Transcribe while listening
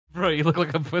You look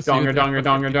like a pussy. Donger, donger,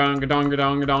 donger, donger, donger,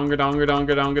 donger, donger, donger,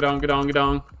 donger, donger, donger, donger,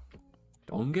 dong.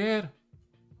 Donger.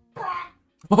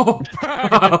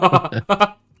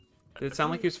 Did it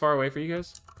sound like he was far away for you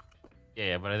guys?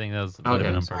 Yeah, but I think that was Okay.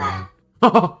 on purpose.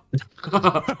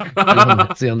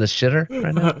 Is he on the shitter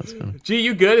right now? That's funny. Gee,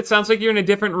 you good? It sounds like you're in a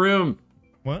different room.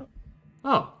 What?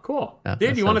 Oh, cool. Yeah,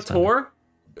 Dude, that you want a sounds funny. tour?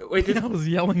 Wait, I was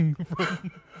yelling.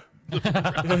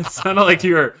 it sounded like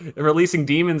you were releasing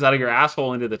demons out of your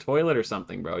asshole into the toilet or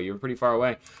something, bro. You were pretty far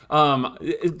away. Do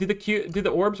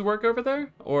the orbs work over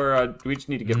there, or do we just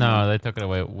need to get them? No, they took it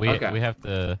away. We have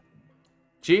to.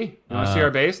 G, you want to see our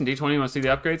base? And D20, you want to see the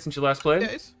upgrades since you last played?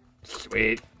 Yes.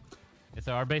 Sweet. Yeah,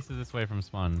 so our base is this way from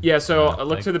spawn. Yeah, so look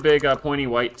like- to the big pointy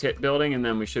white tit building, and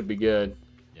then we should be good.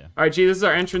 Yeah. All right, G, this is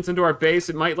our entrance into our base.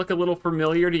 It might look a little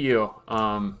familiar to you.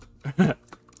 I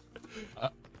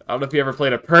don't know if you ever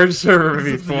played a Purge server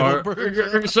before.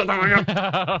 Shut the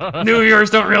fuck up. New viewers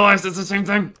don't realize it's the same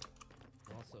thing.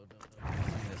 Also, don't know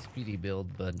if it's a speedy build,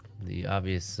 but the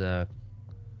obvious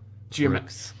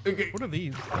Geometrics. What are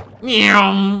these?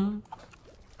 Meow.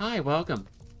 Hi, welcome.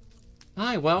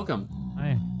 Hi, welcome.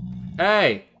 Hi.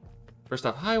 Hey. First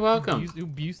off, hi, welcome. You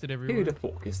abused it Who everywhere. the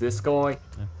fuck is this guy?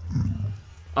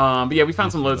 But yeah, we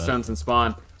found some lodestones in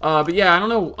spawn. But yeah, I don't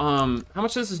know. How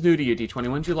much of this is new to you, D20?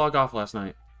 When did you log off last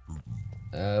night?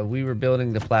 we were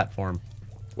building the platform.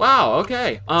 Wow,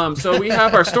 okay. So we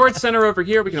have our storage center over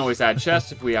here. We can always add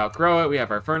chests if we outgrow it. We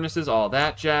have our furnaces, all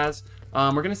that jazz.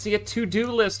 We're gonna see a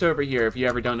to-do list over here if you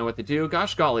ever don't know what to do.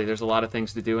 Gosh golly, there's a lot of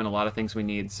things to do and a lot of things we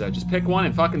need. So just pick one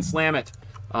and fucking slam it.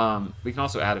 We can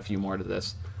also add a few more to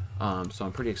this. So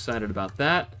I'm pretty excited about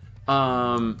that.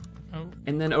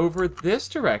 And then over this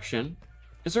direction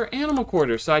is our animal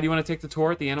quarters side. You want to take the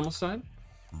tour at the animal side?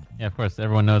 Yeah, of course.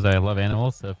 Everyone knows I love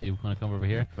animals, so if you want to come over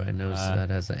here. Everybody knows that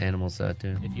has an animal side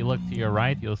too. If you look to your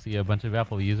right, you'll see a bunch of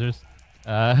Apple users.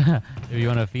 If you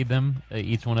want to feed them,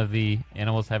 each one of the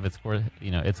animals have its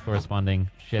its corresponding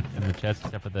shit in the chest,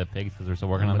 except for the pigs because we're still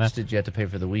working How on much that. did you have to pay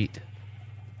for the wheat?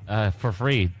 For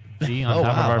free. See, on Oh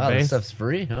top wow, of our wow, this base. stuff's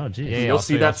free. Oh geez. Yeah, You'll I'll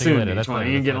see show you- that I'll show you soon, later. That's H1. later,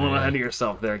 You're that's getting a little later, ahead yeah. of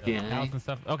yourself there, House again. and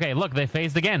stuff. Okay, look, they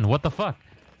phased again. What the fuck?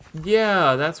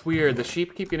 Yeah, that's weird. The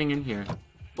sheep keep getting in here.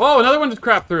 Whoa, another one just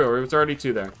crapped through. It was already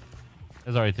two there.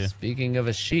 There's already two. Speaking of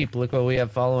a sheep, look what we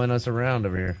have following us around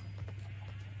over here.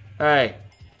 Hey,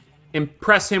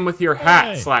 impress him with your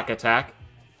hat, Hey. Slack Attack.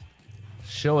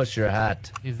 Show us your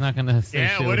hat. He's not gonna say Yeah,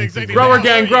 shit what when he exactly- sees Grower it.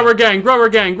 gang, grower gang, grower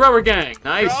gang, grower gang.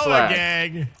 Nice, Grower Slack.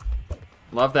 gang.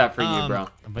 Love that for you, bro.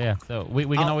 But yeah, so we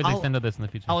can always extend to this in the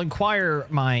future. I'll inquire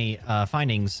my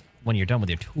findings when you're done with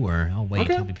your tour. I'll wait.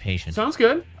 Okay. I'll be patient. Sounds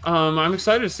good. I'm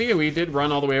excited to see it. We did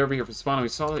run all the way over here for spawn, and we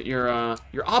saw that your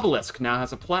obelisk now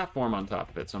has a platform on top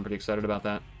of it, so I'm pretty excited about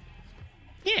that.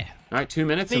 Yeah. All right, 2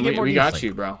 minutes, Make and it more we got useless.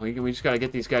 you, bro. We just got to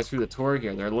get these guys through the tour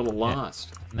here. They're a little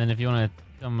lost. And then if you want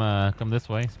to come this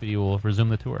way, Speedy will resume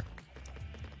the tour.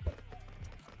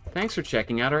 Thanks for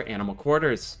checking out our animal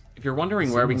quarters. If you're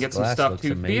wondering where we can get This some glass stuff looks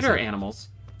to feed our amazing. animals,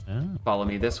 Oh. follow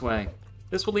me this way.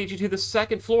 This will lead you to the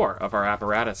second floor of our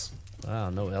apparatus.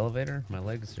 Wow, no elevator? My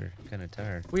legs are kind of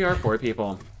tired. We are poor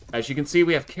people. As you can see,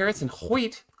 we have carrots and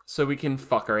wheat, so we can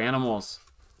fuck our animals.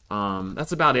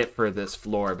 That's about it for this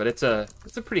floor, but it's a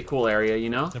pretty cool area, you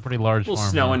know? It's a pretty large A little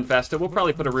farm. snow yeah. infested. We'll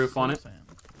probably put a roof on it.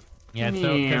 Yeah, so 'cause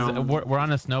Meow. we're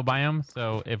on a snow biome,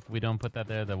 so if we don't put that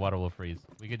there, the water will freeze.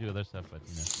 We could do other stuff, but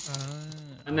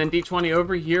And then D20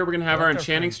 over here, we're gonna have our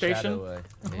enchanting station.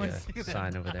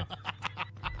 Sign over there.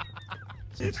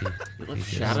 Since We left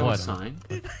he shadow What? sign.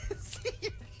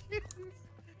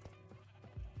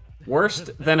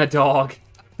 Worst than a dog.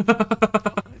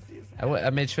 I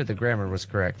made sure the grammar was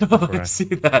correct. I before see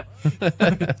that.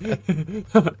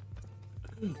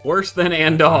 Worse than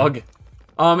and dog.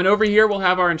 And over here we'll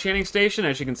have our enchanting station.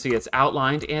 As you can see, it's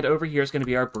outlined. And over here is going to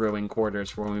be our brewing quarters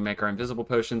for when we make our invisible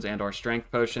potions and our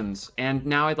strength potions. And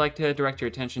now I'd like to direct your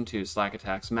attention to Slack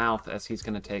Attack's mouth, as he's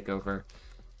going to take over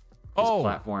his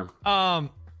platform.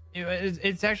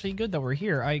 It's actually good that we're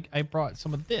here. I brought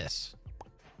some of this.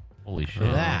 holy shit. For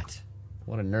that.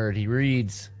 What a nerd. He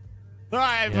reads.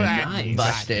 Nice.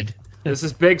 Busted. This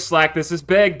is big, Slack. This is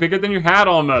big. Bigger than your hat,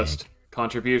 almost.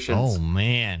 Contributions. Oh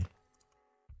man.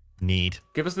 Neat.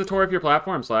 Give us the tour of your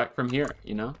platform, Slack, from here,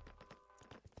 you know?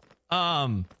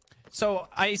 So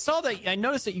I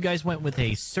noticed that you guys went with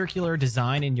a circular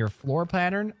design in your floor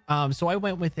pattern. So I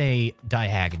went with a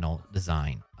diagonal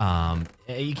design.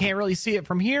 You can't really see it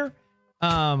from here.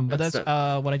 But that's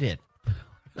what I did.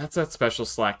 That's that special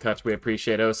Slack touch we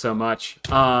appreciate oh so much.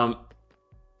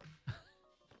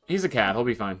 He's a cat. He'll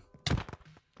be fine.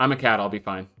 I'm a cat. I'll be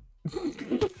fine.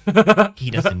 He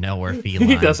doesn't know we're feline.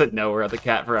 He doesn't know we're the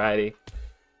cat variety.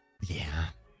 Yeah.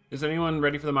 Is anyone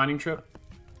ready for the mining trip?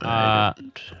 I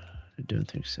don't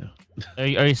think so. Are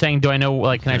you saying, do I know,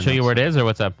 like, can I show you where it is, or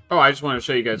what's up? Oh, I just want to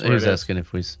show you guys He where was it is. asking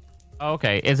if we. Oh,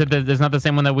 okay. Is it it's not the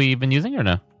same one that we've been using, or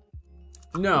no?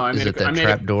 No, I Is made it that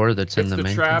trap door that's in It's the the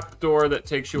main? trap door that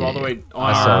takes you all the Yeah. way on I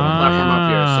our saw that. platform up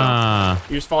here. Ah.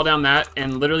 So you just fall down that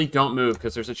and literally don't move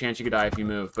because there's a chance you could die if you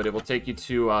move. But it will take you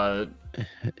to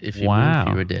If you Wow. moved,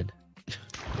 you were dead.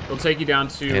 it'll take you down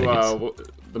to Candidates.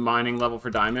 the mining level for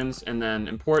diamonds, and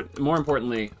then more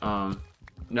importantly,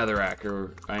 netherrack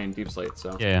or iron deep slate.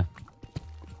 So Yeah.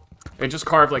 it just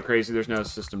carved like crazy. There's no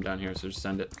system down here, so just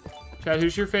send it. Chad,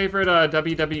 who's your favorite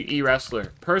WWE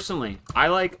wrestler? Personally, I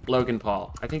like Logan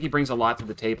Paul. I think he brings a lot to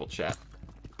the table, Chad.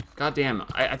 God damn,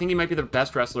 I think he might be the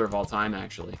best wrestler of all time,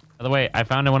 actually. By the way, I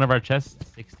found in one of our chests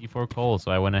 64 coal,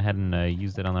 so I went ahead and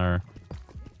used it on our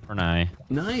Fortnite.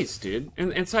 Nice, dude.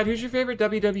 And Side, who's your favorite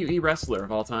WWE wrestler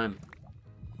of all time?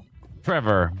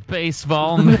 Trevor,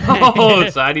 baseball. Oh,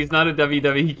 Side, he's not a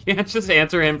WWE. You can't just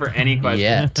answer him for any question.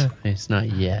 Yet. It's not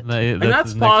yet. And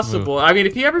that's possible. I mean,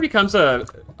 if he ever becomes a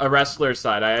wrestler,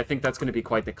 Side, I think that's going to be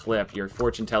quite the clip. Your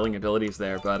fortune-telling abilities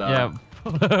there, but Yeah.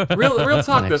 real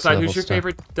talk, though, Next Side. level Who's your stuff.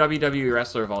 favorite WWE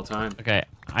wrestler of all time? Okay,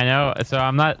 I know. So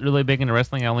I'm not really big into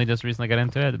wrestling. I only just recently got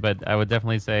into it, but I would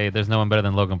definitely say there's no one better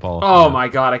than Logan Paul. Oh Yeah. my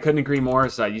God, I couldn't agree more,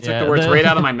 Side. You took Yeah, the words right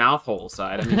out of my mouth hole,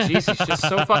 Side. I mean, jeez, he's just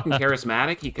so fucking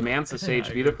charismatic. He commands the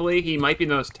stage beautifully. He might be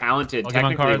the most talented, Pokemon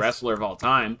technically, cards. wrestler of all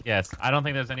time. Yes, I don't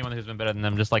think there's anyone who's been better than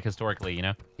them, just like historically, you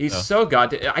know. He's so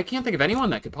goddamn. I can't think of anyone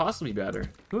that could possibly be better.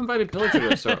 Who invited Pillager to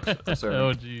this server?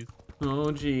 Oh jeez. Oh,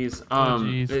 jeez.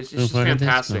 jeez. It's just Where did this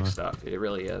fantastic go? stuff. It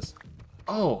really is.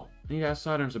 Oh, I need to ask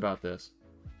Sidearms about this.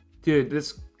 Dude,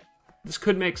 this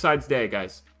could make Side's day,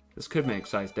 guys. This could make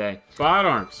Side's day.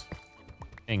 Sidearms,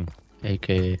 King.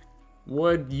 AKA.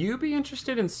 would you be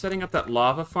interested in setting up that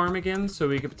lava farm again so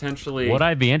we could potentially... Would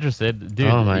I be interested, dude?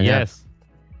 Oh my God. yes.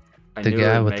 I The knew it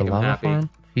guy would with make the him lava happy. farm?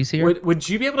 He's here? Would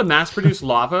you be able to mass produce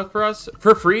lava for us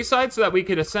for free, Side, so that we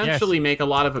could essentially make a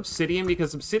lot of obsidian?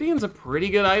 Because obsidian's a pretty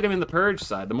good item in the Purge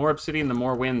side. The more obsidian, the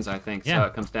more wins, I think. So Yeah.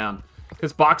 it comes down.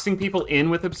 Because boxing people in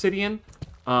with obsidian,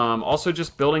 also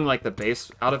just building like the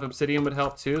base out of obsidian would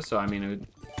help too. So I mean, it would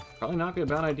probably not be a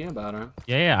bad idea about it.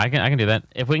 Yeah, I can do that.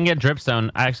 If we can get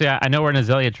dripstone, I know we're in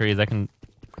azalea trees. I can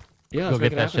Yeah, go let's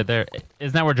make get it that happen. shit there.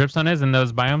 Isn't that where dripstone is in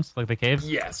those biomes, like the caves?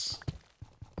 Yes.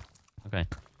 Okay.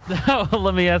 Now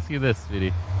let me ask you this,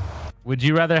 sweetie. Would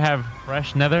you rather have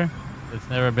fresh nether that's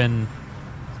never been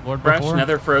explored Fresh, before?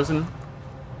 nether frozen.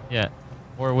 Yeah.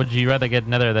 Or would you rather get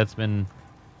nether that's been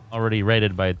already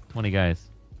raided by 20 guys?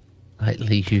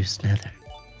 Lightly used nether.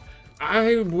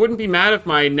 I wouldn't be mad if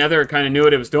my nether kind of knew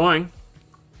what it was doing.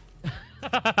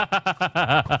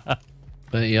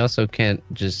 But you also can't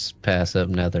just pass up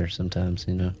nether sometimes,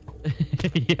 you know?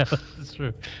 Yeah, that's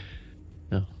true.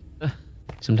 No.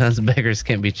 Sometimes the beggars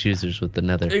can't be choosers with the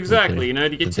nether. Exactly. You know,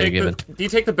 do you that they're given. do you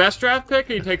take the best draft pick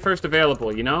or you take first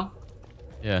available? You know.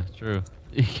 Yeah, true.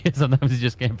 Sometimes you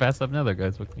just can't pass up nether,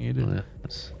 guys. What can you do? Yeah,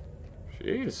 that's-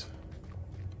 Jeez.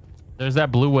 There's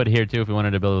that blue wood here too if we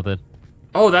wanted to build with it.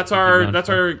 Oh, that's our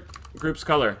going group's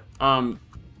color.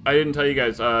 I didn't tell you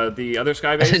guys. The other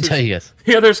sky I base. didn't tell you guys.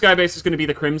 The other sky base is going to be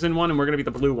the crimson one, and we're going to be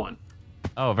the blue one.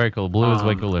 Oh, very cool. Blue is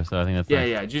way cooler, so I think that's Yeah, nice.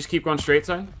 yeah. Did you just keep going straight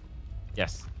side?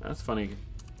 Yes. That's funny.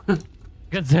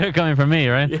 Consider coming from me,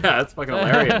 right? Yeah, that's fucking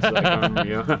hilarious.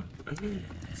 Like,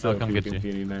 so I'll come get you.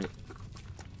 puny night.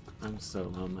 I'm so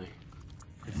lonely.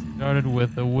 Started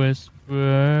with a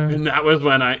whisper And that was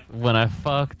when I. when I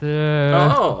fucked her.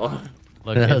 Oh,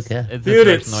 Look, Oh, it's, God. it's dude,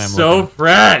 this it's direction the way I'm so looking.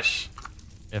 fresh.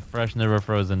 If fresh never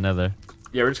frozen nether.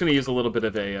 Yeah, we're just gonna use a little bit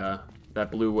of a that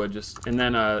blue wood, just and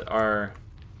then our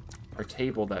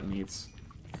table that meets.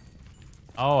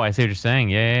 Oh, I see what you're saying.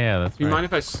 Yeah, that's Do you right. mind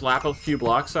if I slap a few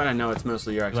blocks on? I know it's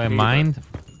mostly your XP. Do I but- mind?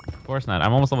 Of course not.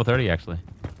 I'm almost level 30 actually.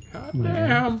 God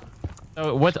damn.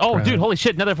 Oh, what? Oh, dude, holy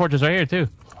shit! Nether fortress right here too.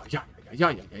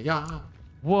 Yeah.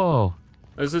 Whoa.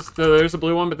 Is this there's the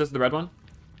blue one, but this is the red one?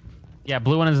 Yeah,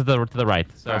 blue one is to the right.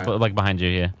 So Alright. like behind you.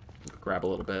 Yeah. Grab a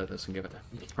little bit of this and give it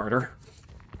to Carter.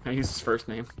 I use his first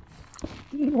name.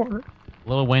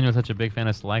 Lil Wayne was such a big fan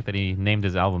of Slack that he named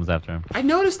his albums after him. I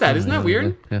noticed that. Isn't that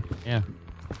weird? Yeah. Yeah.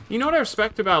 You know what I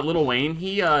respect about Lil Wayne?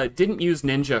 He didn't use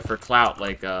Ninja for clout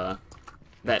like that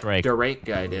Drake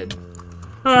guy did.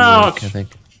 Ouch! I think.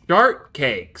 Shart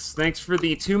Cakes. Thanks for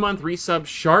the 2-month resub,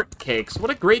 Shart Cakes.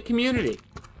 What a great community.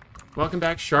 Welcome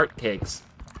back, Shart Cakes.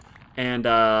 And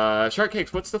Shart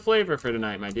Cakes, what's the flavor for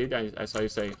tonight, my dude? I saw you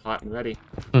say hot and ready.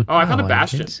 Oh, I found a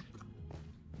Bastion.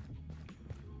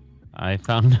 I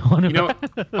found one. You know,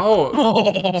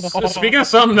 speaking of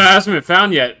something that hasn't been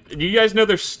found yet, do you guys know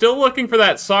they're still looking for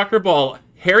that soccer ball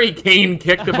Harry Kane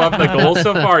kicked above the goal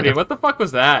so far, dude. What the fuck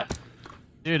was that?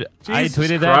 Dude, Jesus I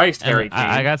tweeted Christ, that. Harry And Kane.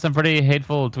 I got some pretty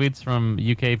hateful tweets from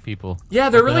UK people. Yeah,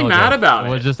 they're What the really hell is mad that? about It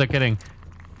it. was just a kidding.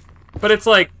 But it's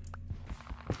like,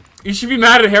 you should be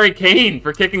mad at Harry Kane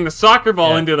for kicking the soccer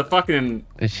ball Yeah. into the fucking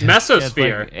It's Yeah, it's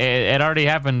mesosphere. like, it already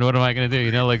happened. What am I gonna do?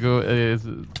 You know, like, it's,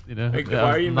 you know, Like, why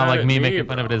are you not mad like at me me, making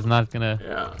fun of it bro? is not gonna.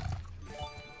 Yeah.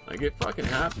 Like, it fucking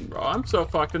happened, bro. I'm so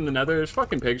fucked in the nether. There's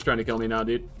fucking pigs trying to kill me now,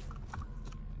 dude.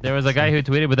 There was a guy who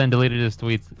tweeted but then deleted his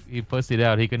tweets. He pussied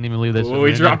out. He couldn't even leave this. Oh,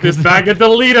 he dropped his bag of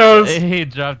Doritos. He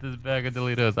dropped his bag of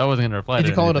Doritos. I wasn't gonna reply. Did to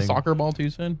you call it a anything. soccer ball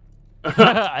too soon?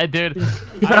 I did.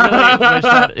 I really wish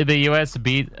that the U.S.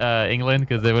 beat England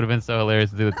because it would have been so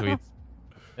hilarious to do the tweets.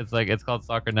 It's like it's called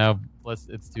soccer now. Plus,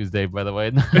 it's Tuesday, by the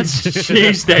way. It's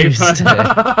Tuesday.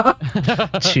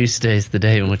 Tuesday's the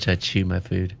day in which I chew my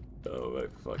food. Oh my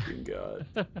fucking god.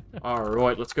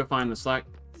 Alright, let's go find the Slack.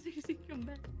 Come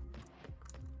back.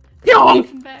 Pyong!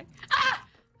 Come back. Ah!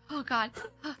 Oh god.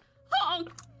 Oh.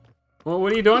 Well,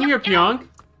 what are you doing here, Pyong?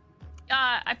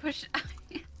 I pushed.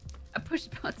 I pushed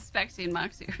both Spexy and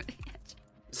Moxie over the edge.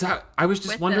 So, I was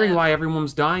just With wondering the- why everyone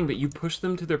was dying, but you pushed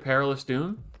them to their perilous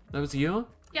doom? That was you?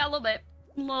 Yeah, a little bit.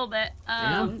 A little bit.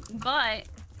 Damn. But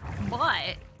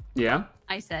Yeah?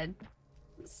 I said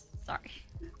sorry.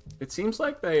 It seems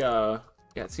like they, yeah,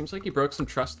 it seems like you broke some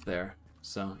trust there.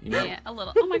 So, you know. Yeah, a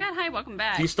little. Oh my god, hi, welcome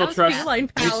back. Do you still That was trust fast. Feline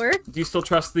power. Do you still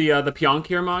trust the Pyong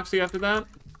here, Moxie, after that?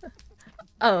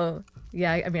 Oh,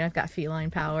 yeah. I mean, I've got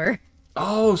feline power.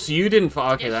 Oh, so you didn't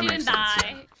fall. Okay, Yeah, that she makes didn't sense.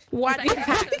 die. What Spexy, the I'm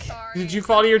heck? so sorry. Did you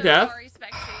fall to your I'm so death? sorry,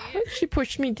 Spexy. She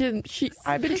pushed me to.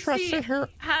 I've been Pixie, trusting her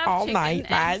have all chicken night,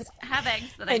 man. eggs, have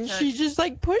eggs that I And took. she just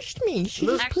like pushed me. She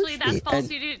just Actually, pushed that's me. false.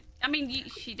 And You did. I mean,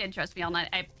 she did trust me all night.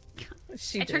 I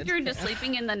She tricked her into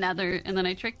sleeping in the nether, and then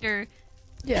I tricked her.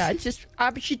 yeah,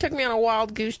 she took me on a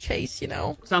wild goose chase, you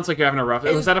know. Sounds like you're having a rough.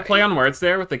 Was that a play on words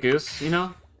there with the goose, you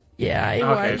know? Yeah, it Okay,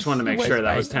 was. I just wanted to It make sure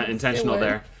that was it intentional was.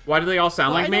 there. Why do they all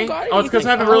sound Well, like I don't me? got Oh, it's because I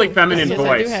have a anything. really Oh, feminine yes, voice.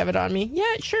 I do have it on me.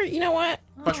 Yeah, sure. You know what?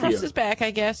 The Fuck trust you. is back, I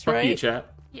guess, Fuck right? you,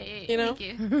 chat. Yeah, You know?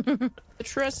 Thank you. The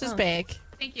trust is back.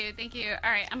 Thank you. Thank you.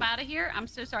 All right, I'm out of here. I'm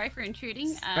so sorry for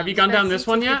intruding. Have you gone down this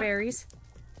one yet? Berries.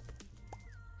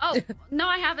 Oh no,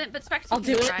 I haven't. But Spexy I'll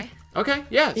can do it. try. Okay,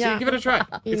 yeah, Yeah. so give it a try.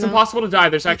 You It's know. impossible to die.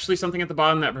 There's actually something at the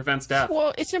bottom that prevents death.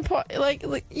 Well, it's important. Like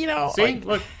you know. See? Like,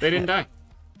 Look, they didn't die.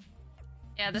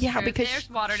 Yeah, that's Yeah, true. because There's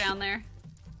water down there.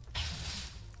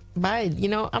 but you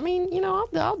know, I mean, you know,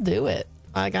 I'll do it.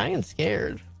 Like I ain't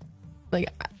scared. Like.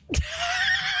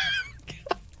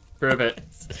 Prove it.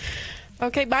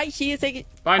 Okay, bye. See you. Take it.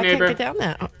 Bye, I neighbor. can't get down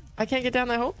that. I can't get down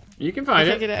that hole. You can find I it.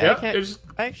 can't get it. Yep, I can't. there's-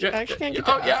 I actually, yeah, I actually can't get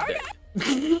oh, down.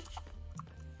 yeah.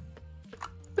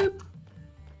 Boop.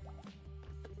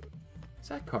 Is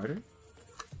that Carter?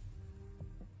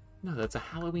 No, that's a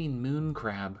Halloween moon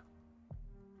crab.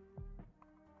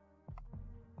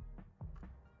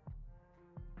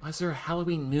 Why is there a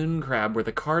Halloween moon crab where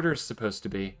the Carter's supposed to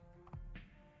be?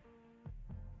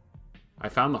 I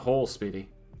found the hole, Speedy.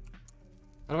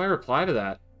 How do I reply to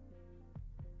that?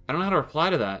 I don't know how to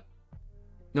reply to that.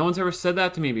 No one's ever said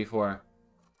that to me before.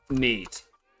 Neat.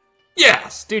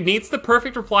 Yes! Dude, neat's the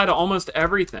perfect reply to almost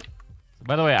everything.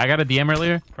 By the way, I got a DM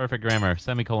earlier. Perfect grammar,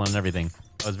 semicolon, and everything.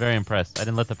 I was very impressed. I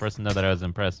didn't let the person know that I was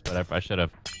impressed, but I should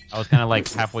have. I was kind of like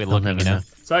halfway looking, never you know. know.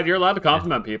 Side, you're allowed to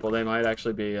compliment people. They might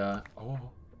actually be, they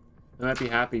might be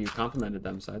happy you complimented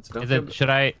them, Side. So don't Is feel it? Should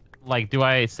I like? Do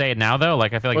I say it now though?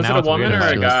 Like I feel like Was now it a it's woman weird. or a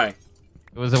ridiculous. guy?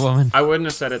 It was a woman. I wouldn't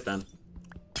have said it then.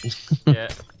 Yeah.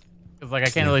 Because like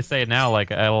I can't really say it now.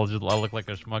 Like I'll look like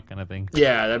a schmuck kind of thing.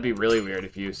 Yeah, that'd be really weird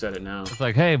if you said it now. It's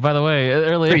like, hey, by the way,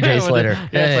 earlier. 3 days later. Yeah,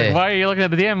 it's Hey. like, why are you looking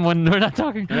at the DM when we're not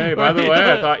talking? Hey, by the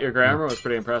way, I thought your grammar was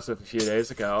pretty impressive a few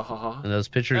days ago. Haha. And those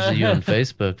pictures of you on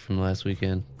Facebook from last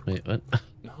weekend. Wait, what?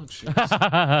 Oh,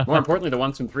 jeez. More importantly, the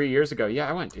ones from 3 years ago. Yeah,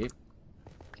 I went deep.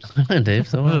 Dave,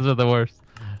 so Those what? are the worst.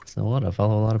 So what? I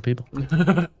follow a lot of people.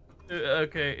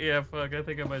 Okay, yeah, fuck. I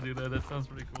think I might do that. That sounds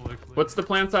pretty cool, actually. What's the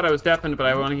plan? Thought I was deafened, but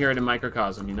I want to hear it in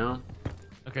microcosm, you know?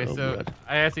 Okay, Oh, so God.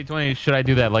 I asked E20, should I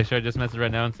do that? Like, should I just message right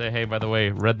now and say, hey, by the way,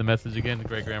 read the message again,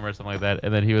 great grammar or something like that?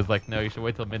 And then he was like, no, you should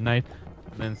wait till midnight.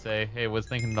 And then say, hey, was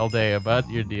thinking all day about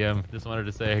your DM. Just wanted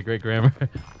to say, hey, great grammar.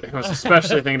 I was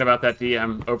especially thinking about that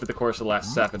DM over the course of the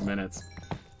last 7 minutes.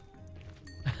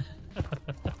 I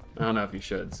don't know if you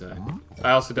should say.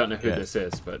 I also don't know who Yeah. this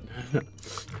is, but...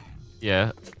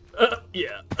 Yeah.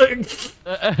 yeah.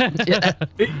 Yeah.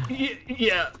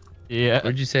 yeah. Yeah.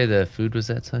 Where'd you say the food was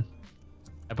at, son?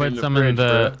 I put In the some fridge,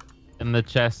 in the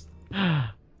chest. Hi,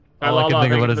 All I can Lala,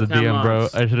 think thank about you is for a 10 DM, bro.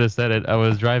 months. I should have said it. I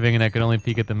was driving and I could only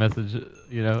peek at the message,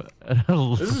 you know.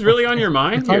 This is really on your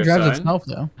mind The car here, drives son. itself,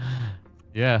 though.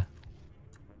 Yeah.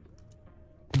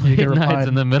 you get nights replied.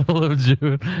 in the middle of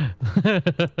June. My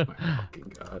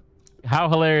fucking god. How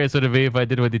hilarious would it be if I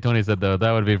did what D20 said, though?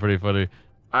 That would be pretty funny.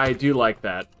 I do like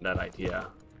that idea.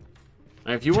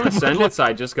 And if you want to send it,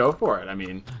 Side, just go for it. I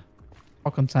mean,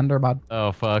 Fucking send her, bud.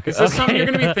 Oh, fuck. is this Okay. something you're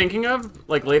going to be thinking of,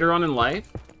 like, later on in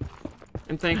life?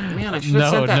 And think, man, I should have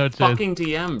No, sent that no chance. fucking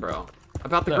DM, bro.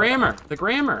 About the grammar. The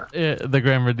grammar. Yeah, the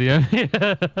grammar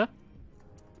DM.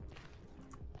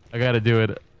 I gotta do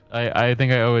it. I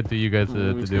think I owe it to you guys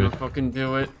to He's do gonna it. fucking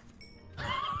do it.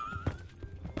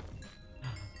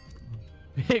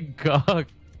 Big cock.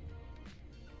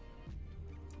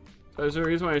 There's a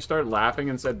reason why I started laughing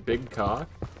and said big cock.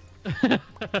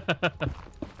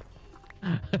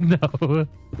 No.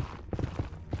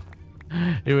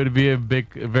 It would be a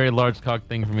very large cock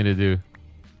thing for me to do.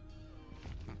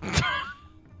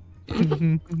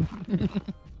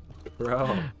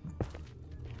 Bro.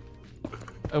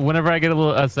 Whenever I get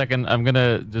a second, I'm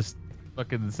gonna just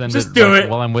fucking send Just it, do like, it.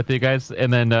 while I'm with you guys,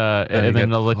 and then I'll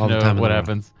let you all the time know in the what world.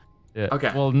 happens. Yeah.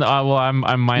 Okay. Well, no,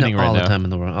 I'm mining No, right all now. the time in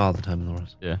the world. All the time in the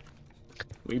world. Yeah.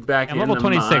 We back I'm in level the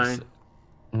 26. mine.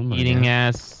 Oh my Eating God.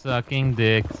 ass, sucking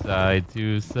dick, side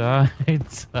to side,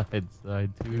 side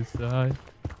to side.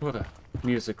 What a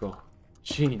musical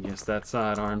genius that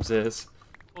sidearms is.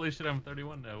 Holy shit, I'm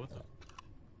 31 now. What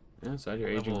the? Yeah, Side, you're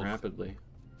aging Levels. rapidly.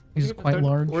 He's You're quite third-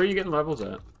 large. Where are you getting levels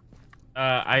at?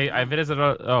 I visited.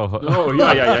 Oh, Oh,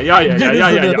 yeah.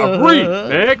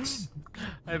 Remix!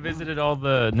 I visited all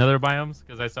the nether biomes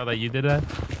because I saw that you did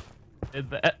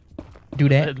that. Do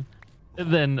that.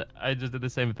 And then I just did the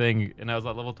same thing, and I was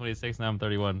at level 26. Now I'm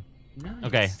 31. Nice.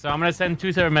 Okay, so I'm gonna send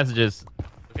 2 separate messages.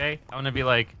 Okay, I'm gonna be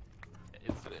like,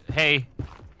 "Hey,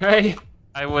 Hey!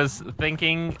 I was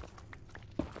thinking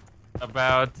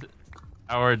about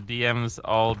our DMs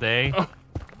all day, Oh.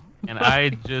 and I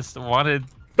just wanted to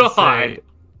God! say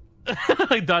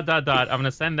like, ... I'm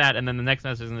gonna send that, and then the next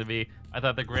message is gonna be, I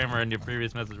thought the grammar in your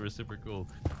previous message was super cool.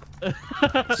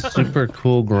 Super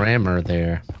cool grammar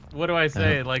there. What do I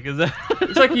say? Like, is that?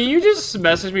 It's like, can you just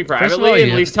message me of all, privately and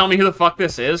yeah. at least tell me who the fuck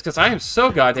this is? Because I am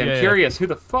so goddamn Yeah, yeah. curious who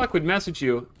the fuck would message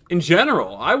you. In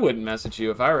general, I wouldn't message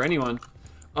you if I were anyone.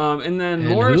 And then And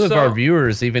more who so... of our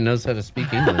viewers even knows how to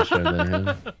speak English?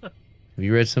 Have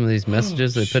you read some of these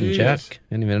messages they put in chat? jeez.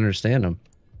 Can't even understand them.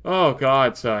 Oh,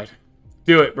 God, Side.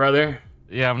 Do it, brother.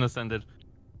 Yeah, I'm gonna send it.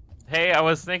 Hey, I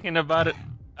was thinking about it,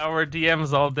 our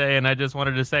DMs all day, and I just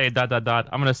wanted to say ...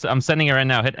 I'm sending it right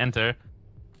now. Hit enter.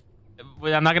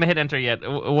 Wait, I'm not gonna hit enter yet.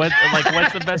 What's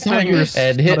the best It's not thing? your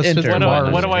And hit not a enter. specific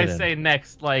What bar. do I Hit say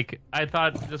next? Like, I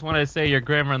just wanted to say your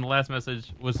grammar in the last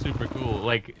message was super cool.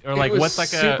 Like, or like, It was what's like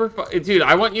super Dude,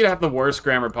 I want you to have the worst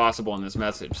grammar possible in this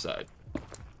message, Side.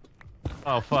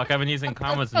 Oh fuck, I've been using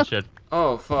commas and shit.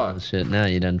 Oh, fuck. Oh shit, now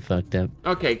you done fucked up.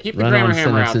 Okay, keep the Run grammar on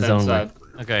hammer out sentences then, only.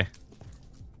 Side. Okay,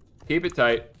 Keep it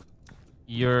tight.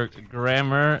 your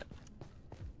grammar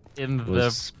in Was the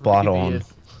spot on.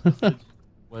 previous message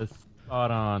was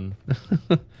spot on.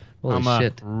 Holy I'm a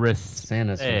shit. respect.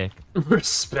 Santa's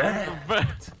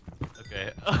Respect.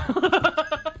 Okay.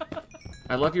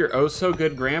 I love your oh so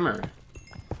good grammar.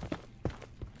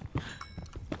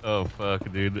 Oh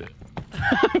fuck, dude.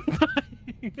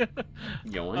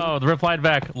 Yoink. Oh, the replied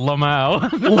back, Lamau.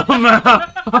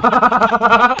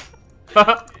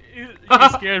 you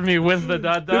scared me with the ...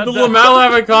 Did the Lamau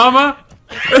have a comma?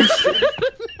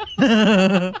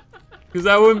 Because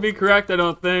that wouldn't be correct, I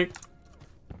don't think.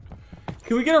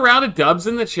 Can we get a round of dubs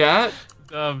in the chat?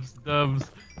 Dubs.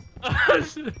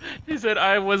 He said,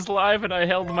 I was live and I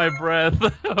held my breath.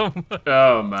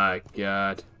 Oh my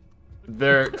god.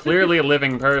 They're clearly a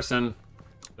living person.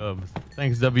 Dubs.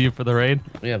 Thanks, W, for the raid.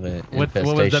 We have an What was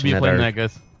infestation W at playing our... that,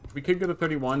 guys? We could go to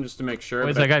 31 just to make sure.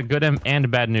 Wait, but- I got good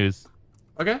and bad news.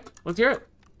 Okay, let's hear it.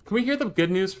 Can we hear the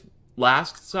good news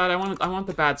last side? I want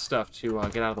the bad stuff to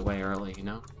get out of the way early, you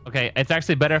know? Okay, it's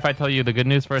actually better if I tell you the good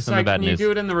news first than the Side, bad can you news.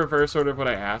 do it in the reverse order of what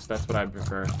I asked? That's what I'd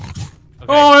prefer. Okay.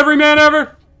 Oh, every man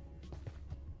ever!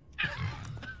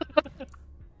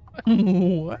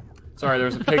 What? Sorry, there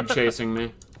was a pig chasing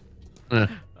me.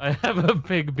 I have a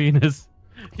big penis.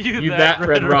 You that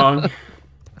read wrong.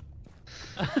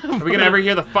 Are we gonna ever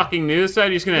hear the fucking news side?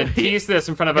 You're just gonna tease this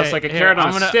in front of us Okay, like a here, carrot on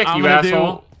a stick, you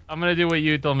asshole. I'm gonna do what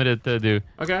you told me to do.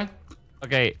 Okay.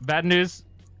 Okay, bad news.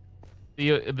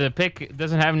 The pick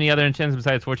doesn't have any other enchants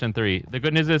besides Fortune 3. The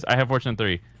good news is I have Fortune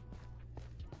 3.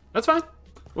 That's fine.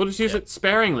 We'll just use it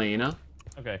sparingly, you know?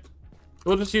 Okay.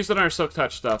 We'll just use it on our Silk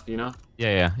Touch stuff, you know?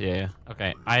 Yeah.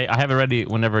 Okay, I have it ready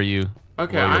whenever you...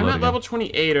 Okay, while you're I'm at loading level it.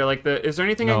 28, or like is there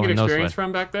anything I No, can get no experience sweat.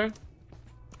 from back there?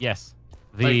 Yes.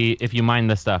 If you mine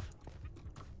the stuff.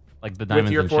 Like the diamonds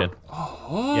With your and shit.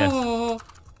 Oh.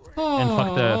 And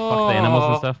fuck the animals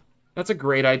and stuff. That's a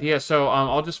great idea. So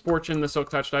I'll just fortune the silk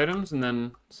touched items and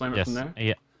then slam it Yes. from there.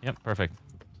 Yeah. Yep. Perfect.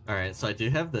 All right, so I do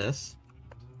have this.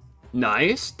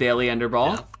 Nice. Daily Ender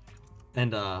Ball. Yeah.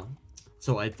 And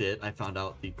so I found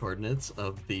out the coordinates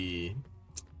of the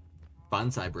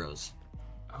bonsai bros.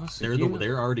 Oh, so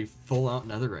They're already full out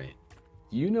netherite.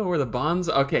 You know where the bonsai...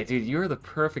 Okay, dude, you're the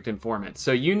perfect informant.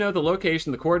 So you know the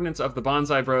location, the coordinates of the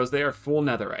bonsai bros. They are full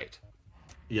netherite.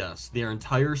 Yes, their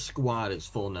entire squad is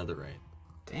full netherite.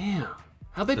 Damn.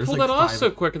 How'd they There's pull like that off 5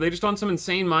 so quick? Are they just on some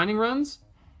insane mining runs?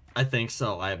 I think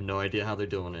so. I have no idea how they're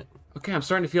doing it. Okay, I'm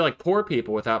starting to feel like poor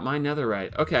people without my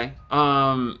netherite. Okay.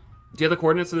 Do you have the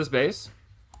coordinates of this base?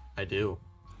 I do.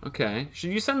 Okay.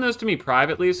 Should you send those to me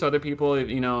privately so other people,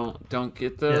 you know, don't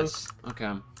get those? Yes.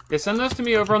 Okay. Yeah, send those to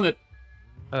me over on the...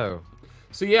 Oh.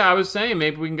 So yeah, I was saying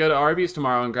maybe we can go to Arby's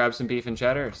tomorrow and grab some beef and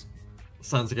cheddars.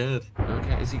 Sounds good.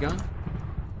 Okay, is he gone?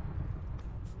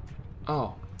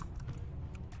 Oh.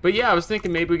 But yeah, I was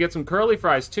thinking maybe we get some curly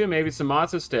fries too, maybe some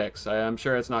matzo sticks. I'm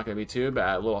sure it's not going to be too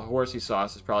bad. A little horsey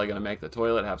sauce is probably going to make the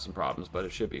toilet have some problems, but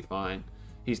it should be fine.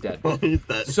 He's dead.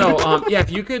 So, yeah,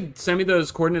 if you could send me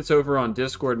those coordinates over on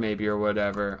Discord maybe or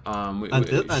whatever. On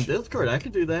Discord, I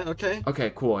could do that, okay.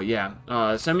 Okay, cool, yeah.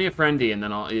 Send me a friendly and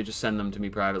then you just send them to me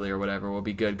privately or whatever. We'll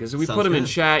be good. Because if we put them in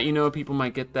chat, you know, people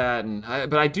might get that.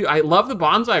 I love the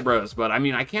Bonsai Bros, but I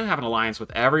mean, I can't have an alliance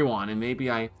with everyone, and maybe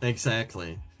I...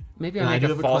 Exactly. Maybe I make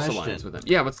a false alliance with them.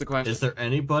 Yeah, what's the question? Is there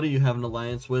anybody you have an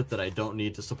alliance with that I don't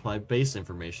need to supply base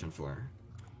information for?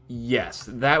 Yes,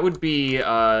 that would be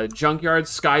Junkyard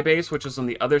Skybase, which is on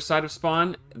the other side of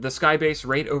spawn. The Skybase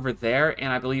right over there,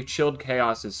 and I believe Chilled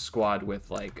Chaos is squad with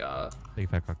like Big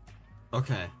fat cock.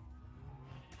 Okay.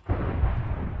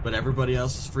 But everybody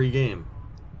else is free game.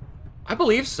 I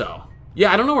believe so.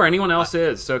 Yeah, I don't know where anyone else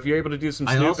is, so if you're able to do some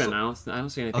snooping, I don't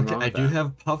see anything wrong with I that. do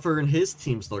have Puffer and his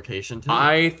team's location too.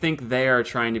 I think they are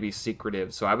trying to be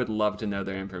secretive, so I would love to know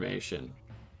their information.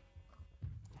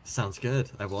 Sounds good.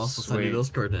 I will also send you those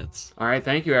coordinates. All right,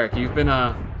 thank you, Eric. You've been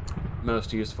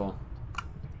most useful.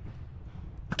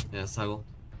 Yes, I will.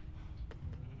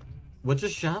 What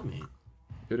just shot me?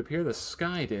 It would appear the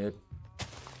sky did.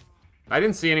 I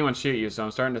didn't see anyone shoot you, so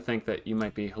I'm starting to think that you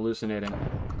might be hallucinating.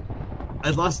 I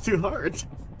lost 2 hearts.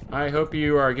 I hope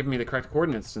you are giving me the correct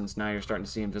coordinates, since now you're starting to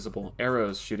see invisible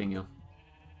arrows shooting you.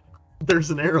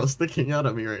 There's an arrow sticking out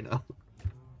at me right now.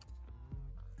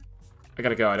 I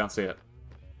gotta go. I don't see it.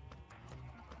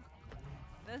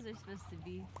 Those are supposed to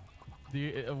be. Do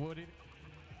you, what do you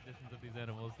think of these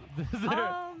animals?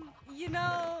 You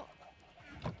know,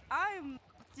 I'm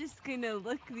just gonna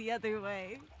look the other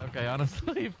way. Okay,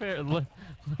 honestly, fair. Let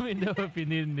me know if you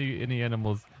need any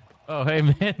animals. Oh, hey,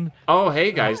 man. Oh,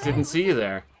 hey, guys. Didn't see you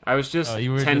there. I was just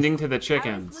tending to the I was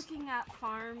chickens. looking at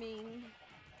farming.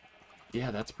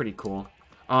 Yeah, that's pretty cool.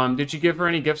 Did you give her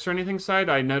any gifts or anything, Side?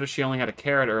 I noticed she only had a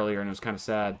carrot earlier, and it was kind of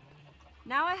sad.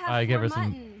 Now I have I gave her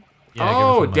mutton. some. Yeah,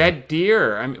 Oh, dead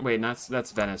deer. Wait,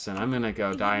 that's venison. I'm gonna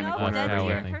go die in the corner dead over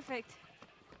deer, here. perfect.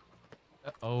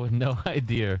 Oh, no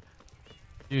idea.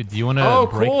 Dude, do you want to Oh,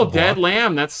 break cool. the Dead block?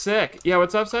 lamb. That's sick. Yeah,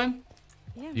 what's up, son?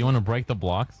 Yeah, Do you want to break the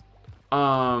blocks?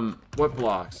 What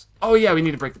blocks? Oh, yeah, we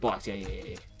need to break the blocks. Yeah.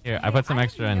 Here, I put some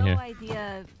extra in here. I have no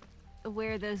idea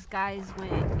where those guys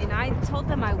went, and I told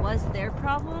them I was their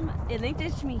problem, and they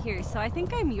ditched me here, so I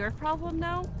think I'm your problem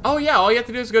now. Oh, yeah, all you have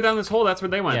to do is go down this hole. That's where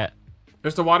they went. Yeah.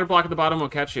 There's the water block at the bottom. Will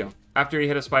catch you after you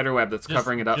hit a spider web that's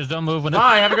covering it up. Just don't move when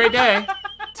Bye. Have a great day.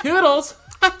 Toodles.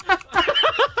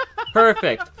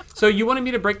 Perfect. So you wanted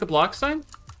me to break the block sign?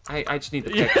 I just need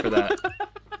the pick for that.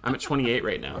 I'm at 28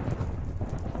 right now.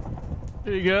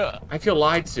 There you go. I feel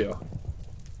lied to.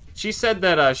 She said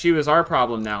that she was our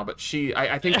problem now, but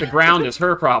I think the ground is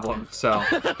her problem. So.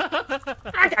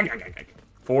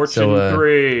 Fortune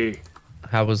 3.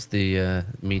 How was the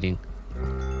meeting?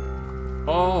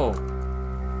 Oh.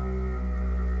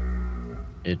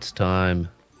 It's time.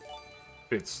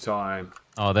 It's time.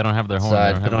 Oh, they don't have their horn.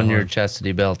 Side, put on your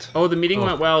chastity belt. Oh, the meeting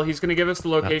went well. He's going to give us the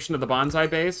location of the bonsai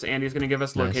base, and he's going to give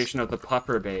us the location of the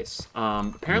puffer base.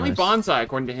 Apparently, bonsai,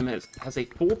 according to him, has a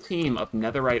full team of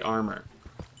netherite armor.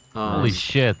 Holy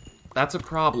shit. That's a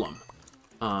problem.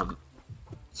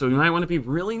 So we might want to be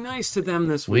really nice to them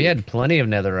this week. We had plenty of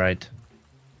netherite.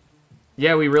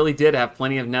 Yeah, we really did have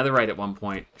plenty of netherite at one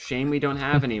point. Shame we don't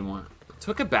have anyone.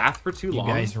 Took a bath for too long.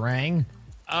 You guys rang?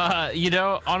 You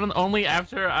know, only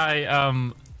after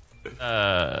I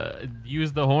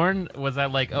used the horn was I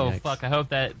like, oh fuck, I hope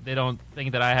that they don't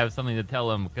think that I have something to tell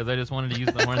them, because I just wanted to use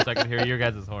the horn so I could hear your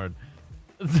guys' horn.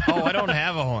 Oh, I don't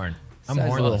have a horn. I'm Side's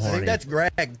a little hornless. horny. I think that's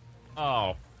Greg.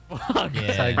 Oh fuck.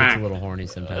 Side gets a little horny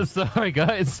sometimes. Sorry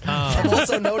guys. I've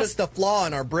also noticed the flaw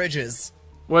in our bridges.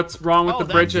 What's wrong with the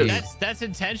bridges? That's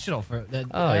intentional. For that.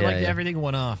 Oh, I yeah, like yeah. everything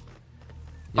one off.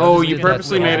 Oh, just you get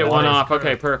purposely that made it one nice off. curve.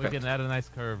 Okay, We perfect. can add a nice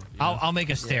curve. you know? I'll make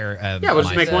a stair. Yeah, we'll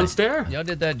just make side. one stair. Y'all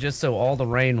did that just so all the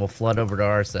rain will flood over to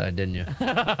our side, didn't you?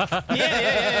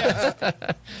 Yeah.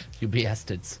 You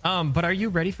bastards. But are you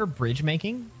ready for bridge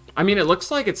making? I mean, it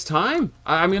looks like it's time.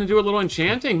 I'm gonna do a little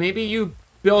enchanting. Maybe you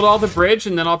build all the bridge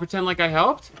and then I'll pretend like I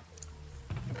helped.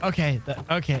 Okay.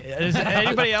 Okay. Does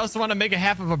anybody else want to make a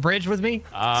half of a bridge with me?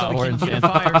 So we're we can enchanted.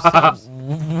 unify ourselves?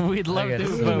 We'd love I got to,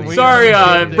 so but many- we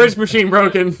Sorry, bridge machine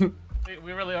broken.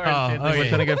 we really are Oh, enchanted. We're okay.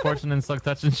 trying to get fortune and suck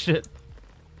touch and shit.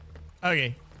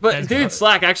 Okay. But That's dude, cool.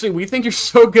 Slack, actually, we think you're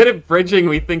so good at bridging.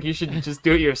 We think you should just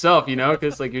do it yourself. You know,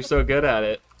 because like you're so good at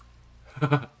it.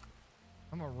 I'm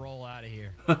gonna roll out of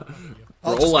here. I'll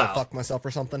Roll just go out. fuck myself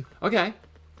or something. Okay.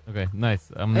 Okay,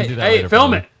 nice. I'm gonna Hey, do that hey, later,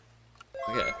 film probably.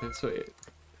 it. Okay, sweet.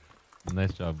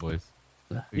 Nice job, boys.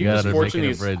 We You can just gotta fortune make it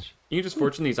a these. bridge. You can just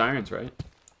fortune these irons, right?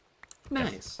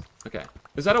 Nice. Okay.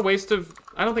 Is that a waste of?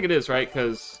 I don't think it is, right?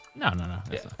 Because No. yeah,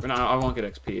 That's not. we're not, I won't get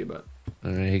XP, but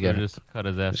All right, you We got it. just cut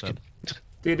his ass up.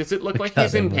 dude, does it look like God,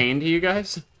 he's in Emily. pain to you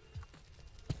guys?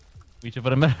 We should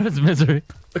put him out of his misery.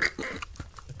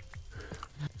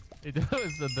 It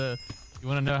does. You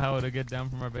want to know how to get down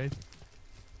from our base?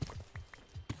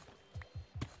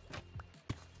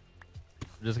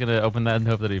 We're just gonna open that and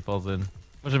hope that he falls in.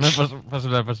 Push him in. Push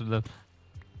him down. Push him down.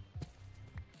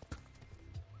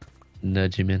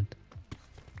 Nudge him in.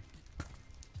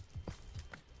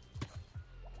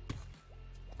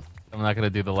 I'm not gonna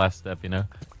do the last step, you know.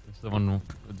 If someone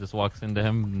just walks into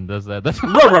him and does that, that's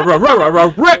Rip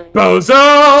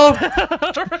bozo!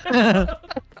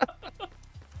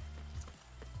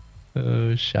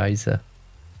 Oh, scheisse.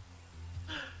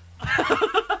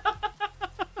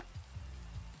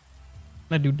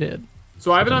 That dude did.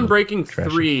 So I have it on breaking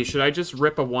Trash. 3. Should I just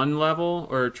rip a 1 level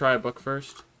or try a book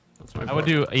first? That's my I would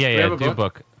book. do. Yeah, we yeah. have a Do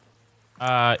book.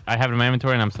 I have it in my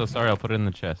inventory, and I'm so sorry. I'll put it in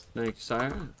the chest. Thank you,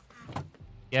 sire.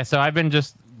 Yeah. So I've been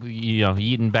just,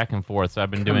 eating back and forth. So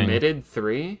I've been doing Committed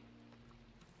 3?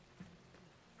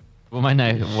 what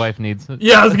my wife needs.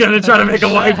 Yeah, I was gonna try to make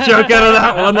a wife joke out of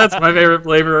that one. That's my favorite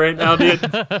flavor right now, dude.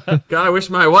 God, I wish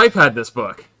my wife had this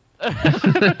book. Hey,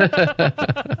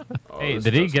 this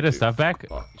did he doesn't get his do stuff back?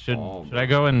 fuck Should all, I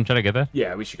go and try to get that?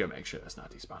 Yeah, we should go make sure that's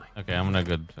not despawning. Okay, I'm gonna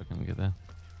go fucking get that.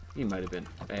 He might have been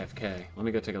AFK. Let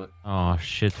me go take a look. Oh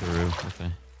shit, Haru.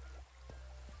 Okay.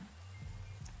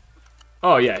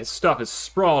 Oh yeah, his stuff is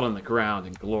sprawled on the ground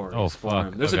in glorious Oh, form.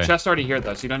 fuck. There's a Okay. chest already here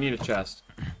though, so you don't need a chest.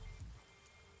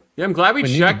 Yeah, I'm glad we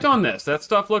need checked to- on this. That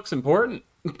stuff looks important.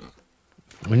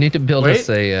 We need to build Wait. us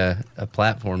a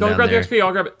platform Don't down grab there the XP.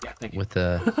 I'll grab it. Yeah, thank you. with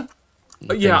Yeah,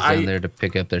 things down there to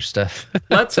pick up their stuff.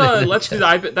 Let's Put it in the let's do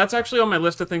chest. that. That's actually on my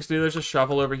list of things to do. There's a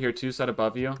shovel over here too, set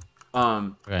above you.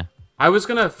 Okay. I was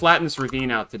gonna flatten this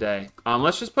ravine out today.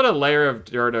 Let's just put a layer of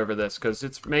dirt over this because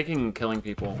it's making killing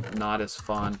people not as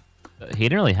fun. He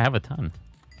didn't really have a ton.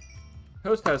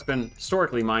 Host has been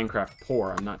historically Minecraft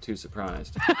poor. I'm not too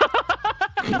surprised.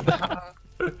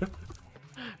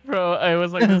 Bro, I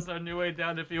was like, this is our new way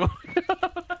down if you want.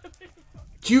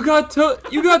 You got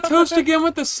toast again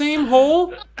with the same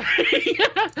hole?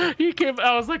 He came.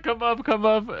 I was like, come up.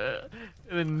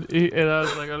 And I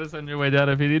was like, oh, this is on your way down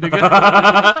if you need to go.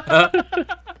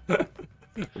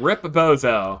 Rip a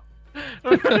bozo.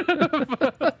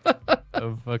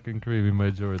 I'm fucking creaming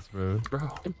my jorts, bro. Bro.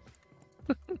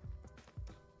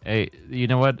 Hey, you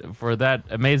know what? For that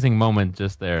amazing moment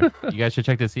just there, you guys should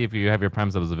check to see if you have your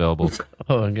Prime subs available.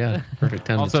 Oh my god, perfect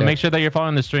time Also, to make sure that you're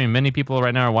following the stream. Many people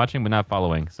right now are watching but not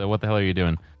following. So what the hell are you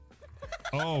doing?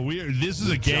 Oh, this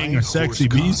is a gang of sexy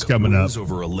beasts coming up.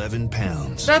 Over 11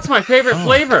 pounds. That's my favorite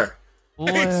flavor.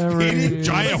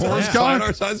 Giant horse cock?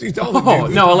 Oh,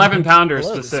 no, 11 pounder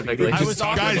specifically.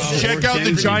 Guys, check out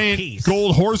the giant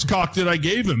gold horse cock that I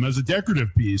gave him as a decorative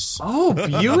piece. Oh,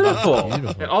 beautiful.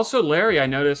 And also, Larry, I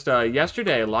noticed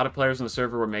yesterday a lot of players on the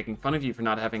server were making fun of you for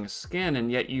not having a skin,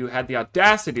 and yet you had the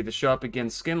audacity to show up again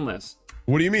skinless.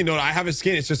 What do you mean? No, I have a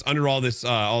skin. It's just under all this,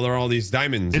 all these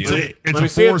diamonds. It's you know? a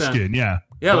foreskin, yeah.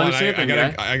 Yeah, let me see it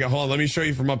then, hold on, let me show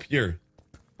you from up here.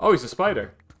 Oh, he's a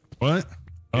spider. What?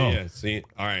 Oh. Yeah, see?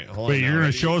 All right, hold on. Wait, you're going to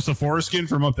ready? show us the foreskin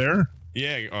from up there?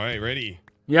 Yeah, all right, ready?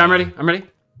 Yeah, I'm ready. I'm ready.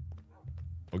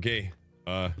 Okay.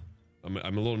 I'm a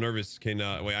little nervous. Can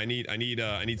wait, I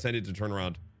need Send to turn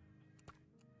around.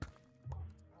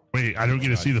 Wait, I don't get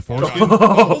to see the foreskin?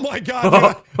 Oh my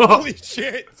god, dude. Holy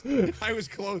shit. I was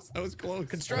close.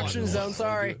 Construction zone,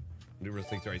 sorry. Numerous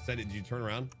things. Sorry, Send it. Did you turn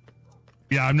around?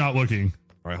 Yeah, I'm not looking.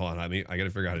 All right, hold on. I gotta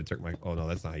figure out how to turn my. Oh no,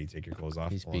 that's not how you take your clothes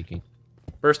off. He's speaking.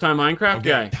 First time Minecraft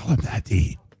guy. Tell him that,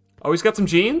 D. Oh, he's got some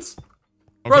jeans?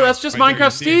 Bro, that's just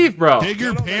Minecraft Steve, bro. Take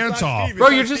your pants off. Bro,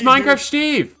 you're just Minecraft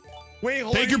Steve. Wait,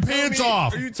 hold Take on. your pants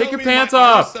off. Take your pants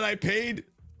off. That I paid.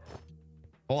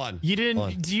 Hold on. You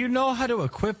didn't? Do you know how to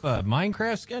equip a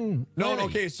Minecraft skin? No,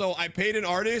 okay, so I paid an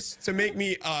artist to make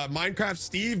me Minecraft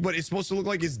Steve, but it's supposed to look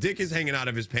like his dick is hanging out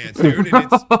of his pants, dude. And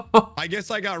it's, I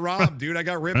guess I got robbed, dude. I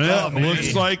got ripped off. Man.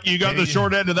 Looks like you got the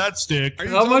short end of that stick.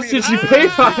 How much did you pay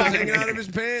for that? Hanging out of his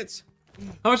pants.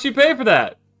 How much you pay for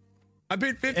that? I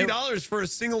paid $50 for a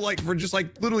single, like, for just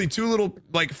like literally 2 little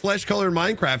like flesh-colored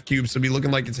Minecraft cubes to be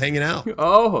looking like it's hanging out.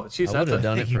 Oh, jeez, I would have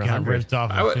done it for 100.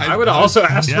 I would also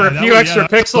ask for a few extra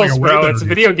pixels, bro. It's a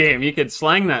video game. You could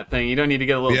slang that thing. You don't need to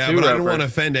get a little too but I over. don't want to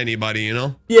offend anybody, you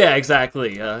know? Yeah,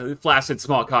 exactly. Flaccid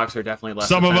small cocks are definitely less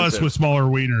Some offensive. of us with smaller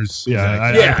wieners. Yeah,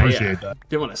 Exactly. I appreciate that.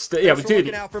 Didn't want to stay. Yeah, but dude,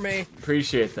 Looking out for me.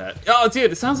 appreciate that. Oh,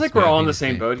 dude, it sounds like we're all in the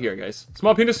same boat here, guys.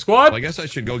 Small penis squad. Well, I guess I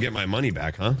should go get my money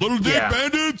back, huh? Little dick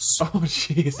bandits. Oh,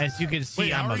 jeez. As you can see,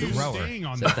 Wait, I'm how a are you grower. staying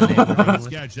on that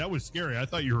sketch? That was scary. I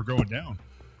thought you were going down.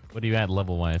 What do you add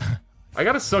level wise? I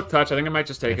got a silk touch. I think I might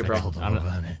just take it, bro.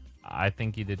 I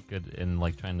think you did good in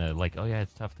like trying to like. Oh yeah,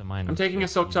 it's tough to mine. I'm taking a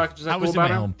silk touch. Is that I was cool in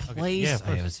my about own it? place. yeah, of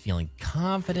course. I was feeling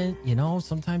confident. You know,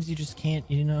 sometimes you just can't.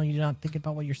 You know, you're not thinking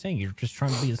about what you're saying. You're just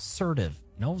trying to be assertive.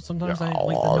 You know, sometimes I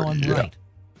like to know I'm right.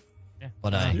 Yeah.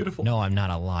 But I know I'm not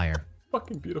a liar.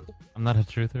 Fucking beautiful. I'm not a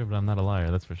truther, but I'm not a